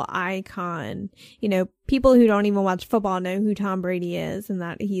 cultural icon. You know, people who don't even watch football know who Tom Brady is and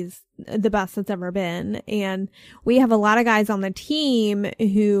that he's the best that's ever been. And we have a lot of guys on the team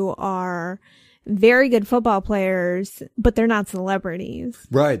who are very good football players, but they're not celebrities.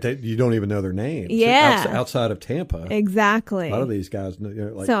 Right. You don't even know their names. Yeah. Outside of Tampa. Exactly. A lot of these guys.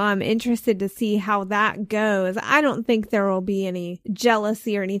 So I'm interested to see how that goes. I don't think there will be any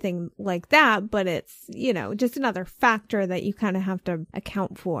jealousy or anything like that, but it's, you know, just another factor that you kind of have to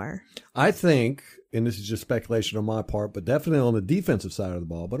account for. I think, and this is just speculation on my part, but definitely on the defensive side of the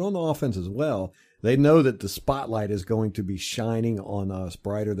ball, but on the offense as well, they know that the spotlight is going to be shining on us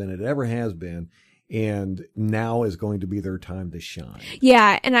brighter than it ever has been. And now is going to be their time to shine.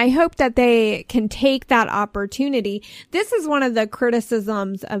 Yeah. And I hope that they can take that opportunity. This is one of the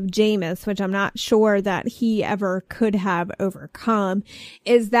criticisms of Jameis, which I'm not sure that he ever could have overcome,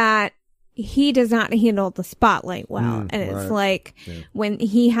 is that he does not handle the spotlight well. And it's like when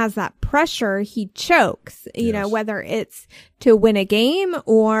he has that pressure, he chokes, you know, whether it's to win a game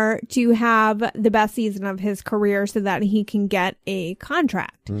or to have the best season of his career so that he can get a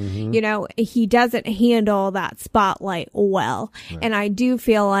contract. You know, he doesn't handle that spotlight well. And I do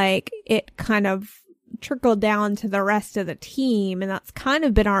feel like it kind of trickle down to the rest of the team. And that's kind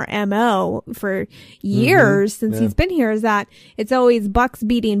of been our MO for years since he's been here, is that it's always Bucks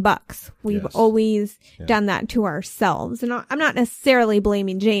beating Bucks. We've always done that to ourselves. And I'm not necessarily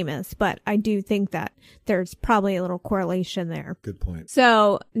blaming Jameis, but I do think that there's probably a little correlation there. Good point.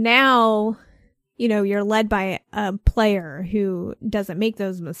 So now, you know, you're led by a player who doesn't make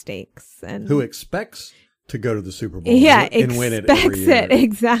those mistakes and who expects to go to the Super Bowl and win it every year. Expects it,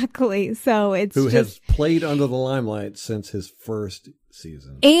 exactly. So it's who has played under the limelight since his first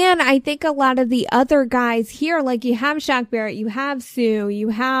season. And I think a lot of the other guys here, like you have Shaq Barrett, you have Sue, you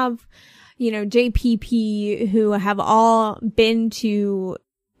have, you know, JPP, who have all been to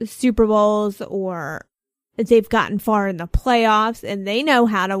Super Bowls or they've gotten far in the playoffs and they know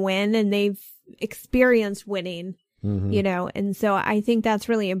how to win and they've experienced winning. You know, and so I think that's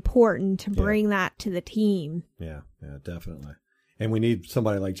really important to bring that to the team. Yeah, definitely. And we need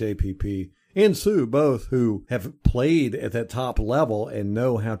somebody like JPP and Sue, both who have played at that top level and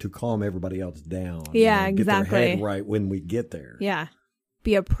know how to calm everybody else down. Yeah, and exactly. Get their head right when we get there. Yeah,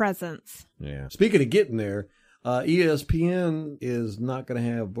 be a presence. Yeah. Speaking of getting there, ESPN is not going to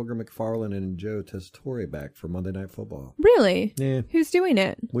have Booger McFarland and Joe Tessitore back for Monday Night Football. Really? Yeah. Who's doing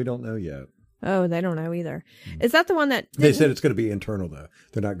it? We don't know yet. Oh, they don't know either. Is that the one that... They said it's going to be internal, though.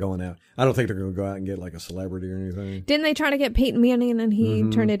 They're not going out. I don't think they're going to go out and get like a celebrity or anything. Didn't they try to get Peyton Manning and he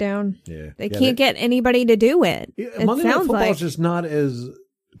turned it down? Yeah. They can't get anybody to do it. Yeah, Monday Night Football is just not as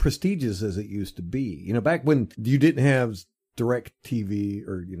prestigious as it used to be. You know, back when you didn't have direct TV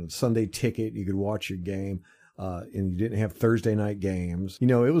or, you know, Sunday Ticket, you could watch your game. And you didn't have Thursday night games. You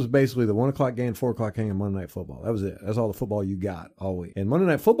know, it was basically the 1 o'clock game, 4 o'clock game, and Monday Night Football. That was it. That's all the football you got all week. And Monday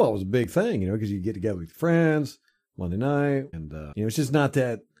Night Football was a big thing, you know, because you get together with your friends Monday night. And, you know, it's just not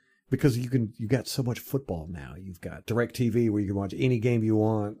that, because you got so much football now. You've got direct TV where you can watch any game you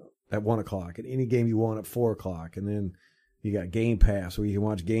want at 1 o'clock and any game you want at 4 o'clock. And then you got Game Pass where you can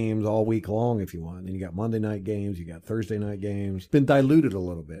watch games all week long if you want. And then you got Monday night games. You got Thursday night games. It's been diluted a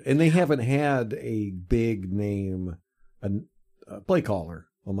little bit. And they haven't had a big name, a play caller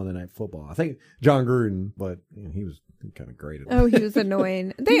on Monday Night Football. I think John Gruden, but you know, he was kind of great at it. Oh, he was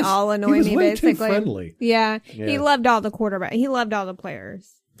annoying. They all annoy me, basically. Too friendly. Yeah. He loved all the quarterbacks. He loved all the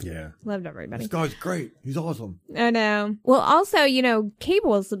players. Yeah. Loved everybody. This guy's great. He's awesome. I know. Well, also, you know,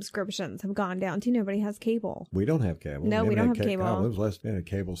 cable subscriptions have gone down too. Nobody has cable. We don't have cable. No, we don't have cable. Oh, it was less than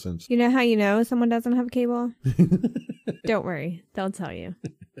cable since. You know how you know someone doesn't have cable? Don't worry. They'll tell you.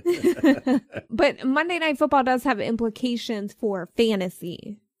 But Monday Night Football does have implications for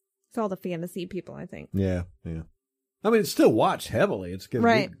fantasy. It's all the fantasy people, I think. Yeah, yeah. I mean, it's still watched heavily. It's good.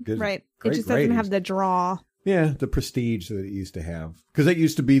 Right. It just doesn't have the draw. Yeah, the prestige that it used to have. Because that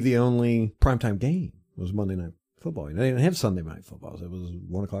used to be the only primetime game was Monday Night Football. You know, they didn't have Sunday Night Football. So it was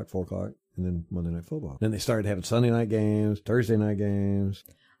 1 o'clock, 4 o'clock, and then Monday Night Football. Then they started having Sunday night games, Thursday night games.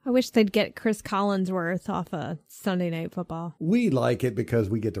 I wish they'd get Chris Collinsworth off of Sunday Night Football. We like it because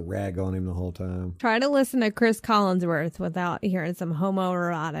we get to rag on him the whole time. Try to listen to Chris Collinsworth without hearing some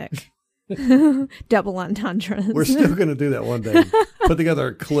homoerotic double entendres. We're still going to do that one day. Put together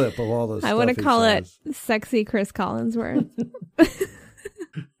a clip of all those. I want to call it Sexy Chris Collinsworth.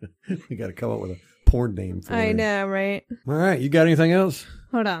 You got to come up with a porn name for it. I know, right? All right. You got anything else?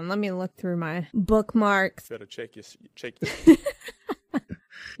 Hold on. Let me look through my bookmarks. Better check your.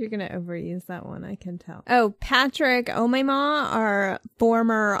 You're going to overuse that one, I can tell. Oh, Patrick Omemah, our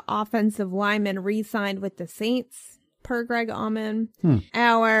former offensive lineman, re-signed with the Saints, per Greg Auman.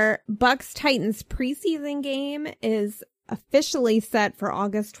 Our Bucks-Titans preseason game is officially set for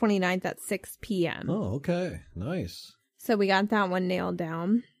August 29th at 6 p.m. Oh, okay. Nice. So we got that one nailed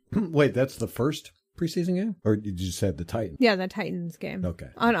down. Wait, that's the first preseason game? Or did you just say the Titans? Yeah, the Titans game. Okay.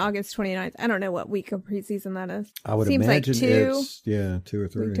 On August 29th. I don't know what week of preseason that is. I would Seems imagine like two. It's, 2 or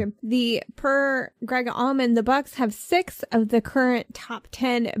 3. Per Greg Auman, the Bucks have 6 of the current top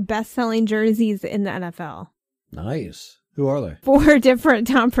 10 best-selling jerseys in the NFL. Nice. Who are they? 4 different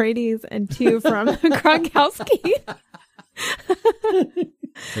Tom Brady's and 2 from Gronkowski.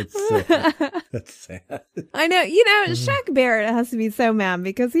 That's sad. I know. You know, Shaq Barrett has to be so mad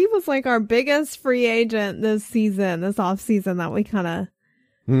because he was like our biggest free agent this off season that we kind of,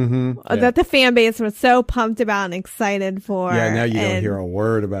 that the fan base was so pumped about and excited for. Yeah, now you don't hear a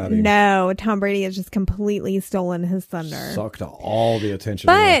word about him. No, Tom Brady has just completely stolen his thunder. Sucked all the attention.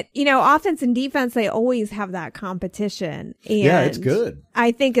 But, you know, offense and defense, they always have that competition. And yeah, it's good.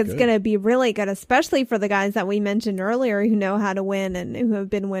 I think it's going to be really good, especially for the guys that we mentioned earlier who know how to win and who have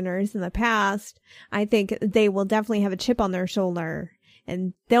been winners in the past. I think they will definitely have a chip on their shoulder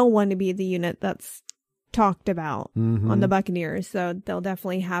and they'll want to be the unit that's talked about on the Buccaneers. So they'll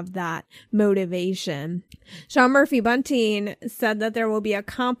definitely have that motivation. Sean Murphy Bunting said that there will be a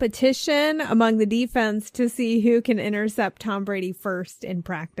competition among the defense to see who can intercept Tom Brady first in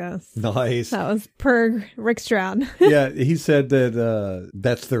practice. Nice. That was per Rick Stroud. Yeah, he said that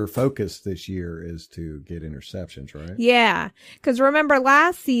that's their focus this year is to get interceptions, right? Yeah. Because remember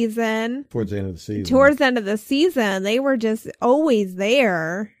last season, Towards the end of the season, they were just always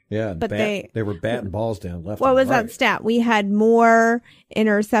there. Yeah, but they were batting balls down left. What and was right. that stat? We had more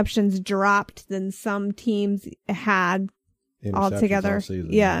interceptions dropped than some teams had altogether. All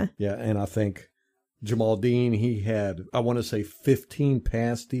season. Yeah. Yeah, and I think Jamal Dean, he had, I want to say 15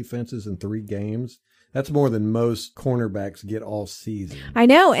 pass defenses in 3 games. That's more than most cornerbacks get all season. I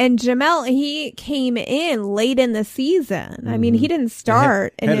know. And Jamel, he came in late in the season. I mean, he didn't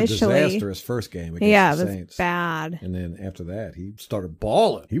start initially. Had a disastrous first game against the it was Saints. bad. And then after that, he started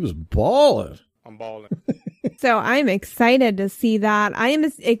balling. He was balling. I'm balling. So I'm excited to see that. I am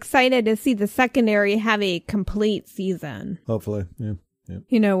excited to see the secondary have a complete season. Hopefully, yeah.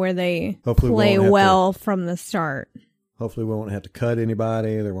 You know, where they Hopefully play well from the start. Hopefully we won't have to cut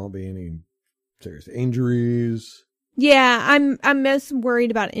anybody. There won't be any serious injuries. Yeah, I'm most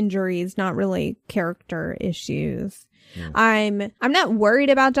worried about injuries, not really character issues. Yeah. I'm not worried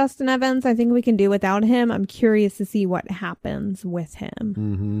about Justin Evans. I think we can do without him. I'm curious to see what happens with him.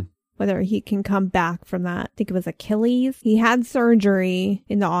 Mm-hmm. Whether he can come back from that. I think it was Achilles. He had surgery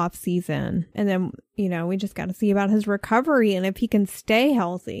in the off season. And then, you know, we just got to see about his recovery and if he can stay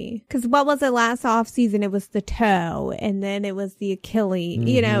healthy. Because what was it last off season? It was the toe and then it was the Achilles. Mm-hmm.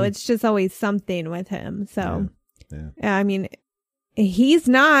 You know, it's just always something with him. So, yeah. I mean, he's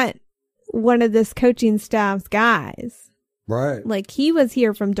not one of this coaching staff's guys. Right. Like he was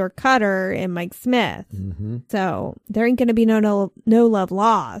here from Dirk Cutter and Mike Smith. Mm-hmm. So there ain't going to be no love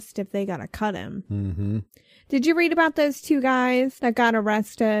lost if they got to cut him. Mm-hmm. Did you read about those 2 guys that got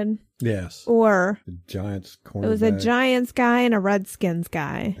arrested? Yes. Or the Giants cornerback. It was a Giants guy and a Redskins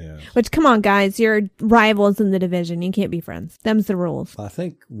guy. Yes. Which, come on, guys, you're rivals in the division. You can't be friends. Them's the rules. I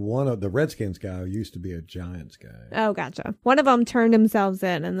think one of the Redskins guy used to be a Giants guy. Oh, gotcha. One of them turned themselves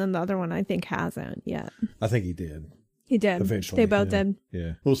in, and then the other one I think hasn't yet. I think he did. He did. Eventually. They both did.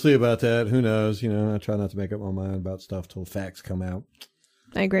 Yeah. We'll see about that. Who knows? You know, I try not to make up my mind about stuff till facts come out.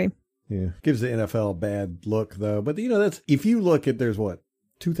 I agree. Yeah. Gives the NFL a bad look, though. But, you know, that's, if you look at, there's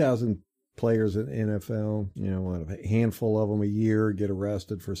 2,000 players in NFL, you know, a handful of them a year get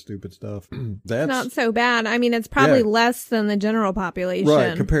arrested for stupid stuff. That's not so bad. I mean, it's probably less than the general population.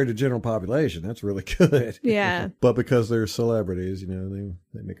 Right, compared to general population. That's really good. Yeah. But because they're celebrities, you know,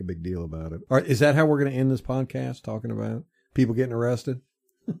 they make a big deal about it. All right, is that how we're going to end this podcast, talking about people getting arrested?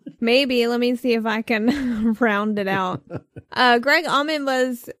 Maybe. Let me see if I can round it out. Greg Auman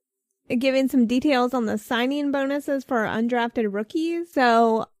was giving some details on the signing bonuses for undrafted rookies.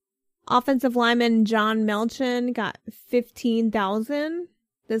 So offensive lineman John Melchin got $15,000.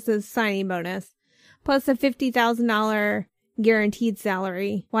 This is signing bonus, plus a $50,000 guaranteed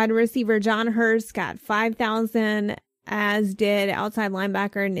salary. Wide receiver John Hurst got $5,000, as did outside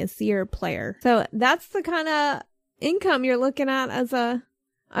linebacker Nasir Player. So that's the kind of income you're looking at as a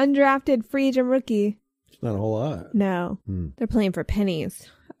undrafted free agent rookie. It's not a whole lot. No, they're playing for pennies.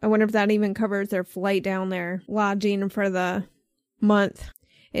 I wonder if that even covers their flight down there, lodging for the month.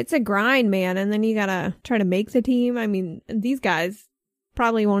 It's a grind, man. And then you got to try to make the team. I mean, these guys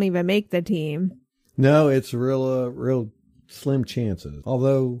probably won't even make the team. No, it's real slim chances.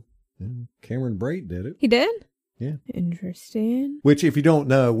 Although Cameron Brate did it. He did? Yeah. Interesting. Which, if you don't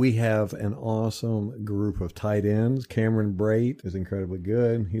know, we have an awesome group of tight ends. Cameron Brate is incredibly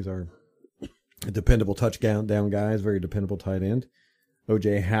good. He's our dependable touchdown guy. He's a very dependable tight end.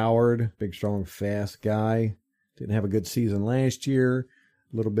 O.J. Howard, big, strong, fast guy. Didn't have a good season last year.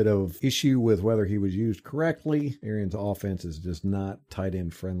 A little bit of issue with whether he was used correctly. Arians' offense is just not tight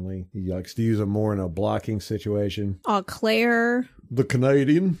end friendly. He likes to use him more in a blocking situation. Auclair. The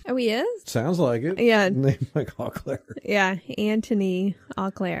Canadian. Oh, he is? Sounds like it. Yeah. Name like Auclair. Yeah, Anthony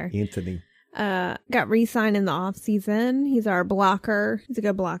Auclair. Anthony. Got re-signed in the offseason. He's our blocker. He's a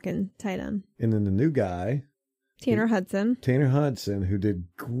good blocking tight end. And then the new guy, Tanner Hudson, who did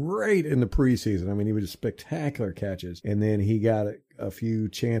great in the preseason. I mean, he was spectacular catches. And then he got a few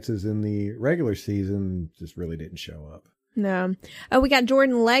chances in the regular season, just really didn't show up. No. Oh, we got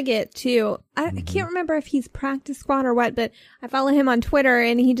Jordan Leggett, too. I can't remember if he's practice squad or what, but I follow him on Twitter,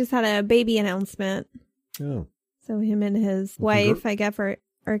 and he just had a baby announcement. Oh. So him and his wife, I guess, are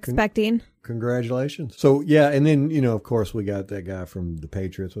expecting. Congratulations. So, yeah, and then, you know, of course, we got that guy from the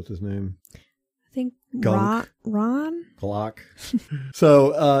Patriots. What's his name? I think Gunk. Ron. Glock.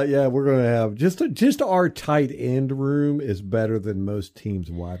 So, yeah, we're going to have just our tight end room is better than most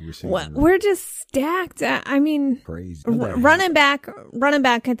teams' wide receiver. Well, room. we're just stacked. I mean, Crazy. running back,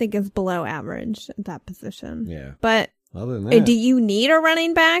 I think is below average at that position. Yeah. But Other than that, do you need a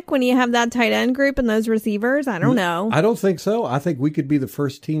running back when you have that tight end group and those receivers? I don't know. I don't think so. I think we could be the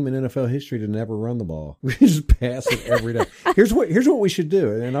first team in NFL history to never run the ball. We just pass it every day. Here's what we should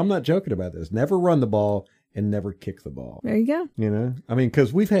do, and I'm not joking about this. Never run the ball and never kick the ball. There you go. You know? I mean,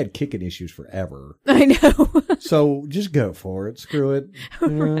 because we've had kicking issues forever. I know. So just go for it. Screw it. You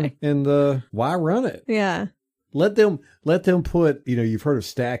know? Right. And why run it? Yeah. Let them put, you've heard of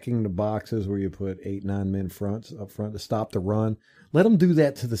stacking the boxes where you put 8, 9 men up front to stop the run. Let them do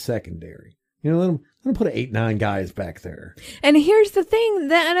that to the secondary. Let them put 8, 9 guys back there. And here's the thing,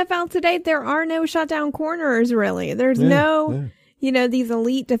 the NFL today, there are no shutdown corners really. There's these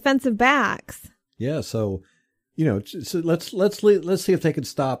elite defensive backs. Yeah, so let's see if they can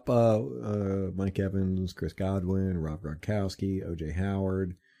stop Mike Evans, Chris Godwin, Rob Gronkowski, O.J.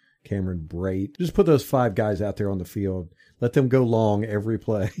 Howard, Cameron Brate. Just put those 5 guys out there on the field. Let them go long every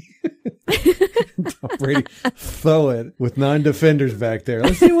play. Tom Brady, throw it with 9 defenders back there.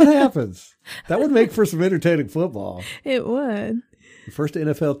 Let's see what happens. That would make for some entertaining football. It would. The first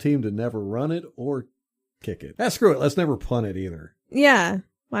NFL team to never run it or kick it. Screw it. Let's never punt it either. Yeah.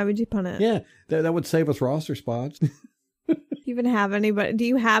 Why would you punt it? Yeah, that would save us roster spots. Do you even have anybody? Do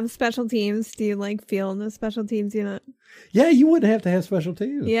you have special teams? Do you field the special teams unit? Yeah, you wouldn't have to have special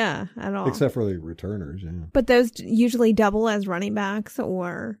teams. Yeah, at all. Except for the returners, yeah. But those usually double as running backs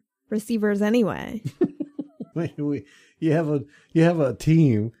or receivers anyway. You have a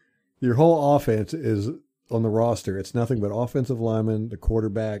team, your whole offense is on the roster. It's nothing but offensive linemen, the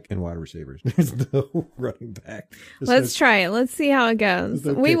quarterback, and wide receivers. There's no running back. Let's try it. Let's see how it goes.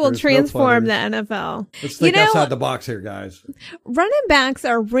 No We will kickers, transform no the NFL. Let's think outside the box here, guys. Running backs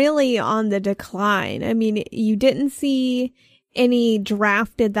are really on the decline. I mean, you didn't see any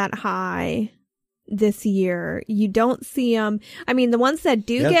drafted that high this year. You don't see them. I mean, the ones that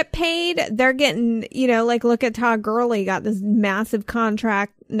do get paid, they're getting, look at Todd Gurley, got this massive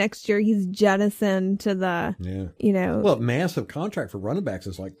contract. Next year, he's jettisoned to the, Well, massive contract for running backs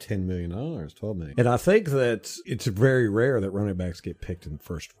is like $10 million, $12 million. And I think that it's very rare that running backs get picked in the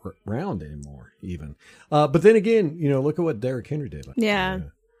first round anymore, even. But then again, look at what Derrick Henry did.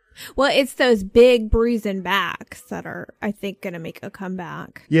 Well, it's those big bruising backs that are, I think, going to make a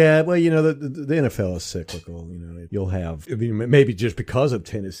comeback. Yeah, well, the NFL is cyclical. You'll have, maybe just because of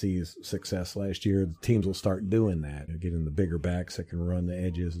Tennessee's success last year, the teams will start doing that, getting the bigger backs that can run the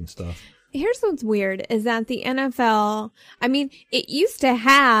edges and stuff. Here's what's weird is that the NFL, I mean, it used to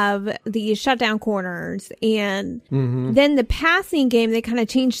have the shutdown corners and then the passing game, they kind of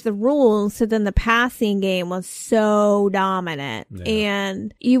changed the rules. So then the passing game was so dominant. Yeah.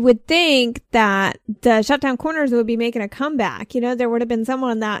 And you would think that the shutdown corners would be making a comeback. There would have been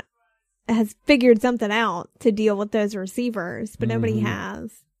someone that has figured something out to deal with those receivers, but nobody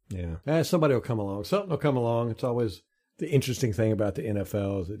has. Yeah. Somebody will come along. Something will come along. It's always the interesting thing about the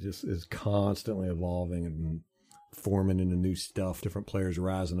NFL is it just is constantly evolving and forming into new stuff. Different players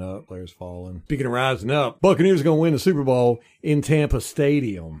rising up, players falling. Speaking of rising up, Buccaneers are going to win the Super Bowl in Tampa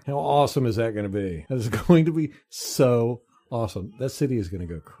Stadium. How awesome is that going to be? That is going to be so awesome. That city is going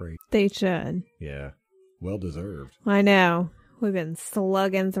to go crazy. They should. Yeah. Well deserved. I know. We've been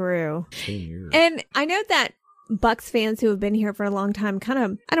slugging through. 10 years. And I know that Bucs fans who have been here for a long time kind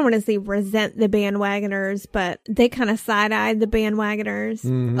of, I don't want to say resent the bandwagoners, but they kind of side-eyed the bandwagoners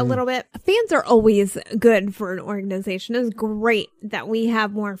a little bit. Fans are always good for an organization. It's great that we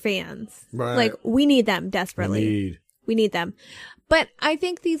have more fans. Right. We need them desperately. We need them. But I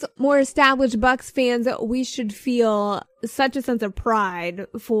think these more established Bucs fans, we should feel such a sense of pride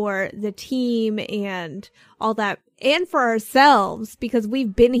for the team and all that, and for ourselves, because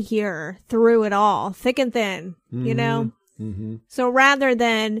we've been here through it all, thick and thin, So rather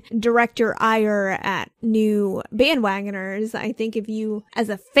than direct your ire at new bandwagoners, I think if you, as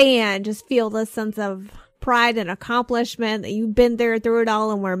a fan, just feel this sense of pride and accomplishment that you've been there through it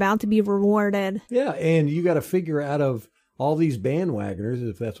all and we're about to be rewarded. Yeah, and you got to figure out of all these bandwagoners,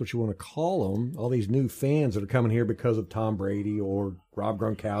 if that's what you want to call them, all these new fans that are coming here because of Tom Brady or Rob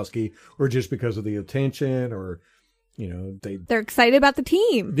Gronkowski, or just because of the attention, or, they're excited about the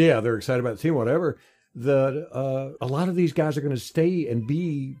team. Yeah, they're excited about the team, whatever. A lot of these guys are going to stay and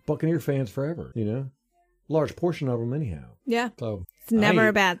be Buccaneer fans forever, large portion of them anyhow. Yeah. So it's never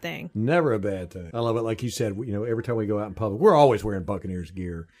a bad thing. Never a bad thing. I love it. Like you said, every time we go out in public, we're always wearing Buccaneers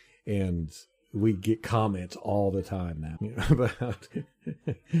gear, and we get comments all the time now about,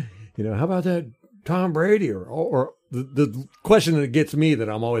 how about that Tom Brady? Or the question that gets me that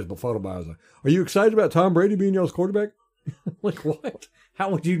I'm always befuddled by is like, are you excited about Tom Brady being y'all's quarterback? Like, what? How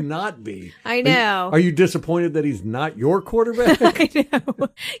would you not be? I know. Are you disappointed that he's not your quarterback? I know.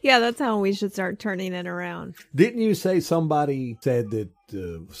 Yeah, that's how we should start turning it around. Didn't you say somebody said that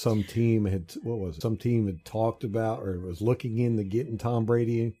some team had, some team had talked about or was looking into getting Tom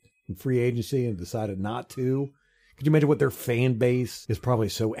Brady in free agency and decided not to? Could you imagine what their fan base is probably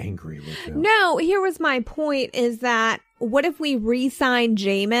so angry with them? No, here was my point is that what if we re-signed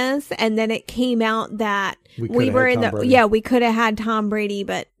Jameis and then it came out that we were in we could have had Tom Brady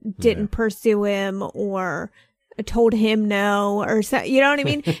but didn't pursue him or told him no or so, you know what I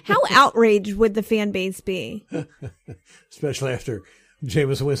mean? How outraged would the fan base be? Especially after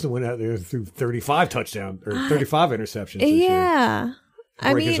Jameis Winston went out there threw 35 touchdowns or 35 interceptions this year.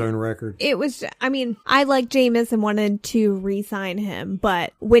 Break his own record. It was, I like Jameis and wanted to re-sign him,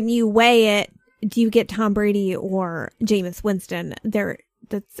 but when you weigh it, do you get Tom Brady or Jameis Winston?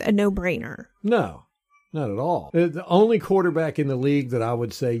 That's a no-brainer. No, not at all. The only quarterback in the league that I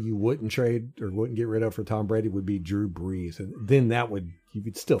would say you wouldn't trade or wouldn't get rid of for Tom Brady would be Drew Brees. And then you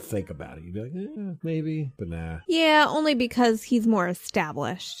could still think about it. You'd be like, maybe, but nah. Yeah, only because he's more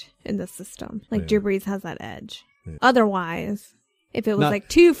established in the system. Like Drew Brees has that edge. Yeah. Otherwise, if it was like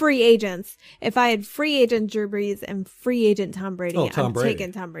two free agents, if I had free agent Drew Brees and free agent Tom Brady, I'm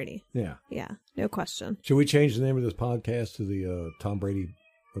taking Tom Brady. Yeah. Yeah, no question. Should we change the name of this podcast to the Tom Brady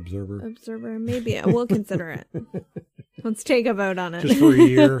Observer? Observer, maybe. We'll consider it. Let's take a vote on it. Just for a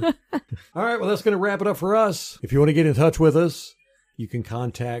year. All right, well, that's going to wrap it up for us. If you want to get in touch with us, you can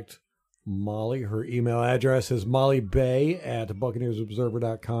contact Molly. Her email address is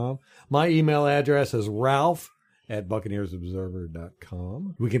mollybay@buccaneersobserver.com. My email address is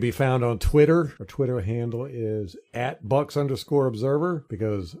ralph@buccaneersobserver.com. We can be found on Twitter. Our Twitter handle is @Bucks_Observer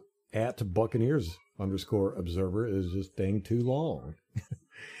because @Buccaneers_Observer is just dang too long.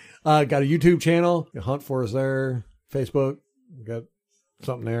 Got a YouTube channel. You hunt for us there. Facebook. We got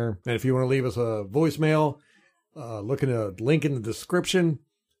something there. And if you want to leave us a voicemail, look at a link in the description.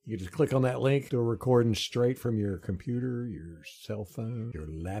 You just click on that link. Do a recording straight from your computer, your cell phone, your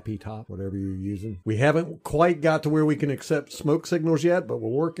laptop, whatever you're using. We haven't quite got to where we can accept smoke signals yet, but we're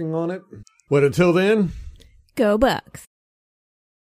working on it. But until then, go Bucks.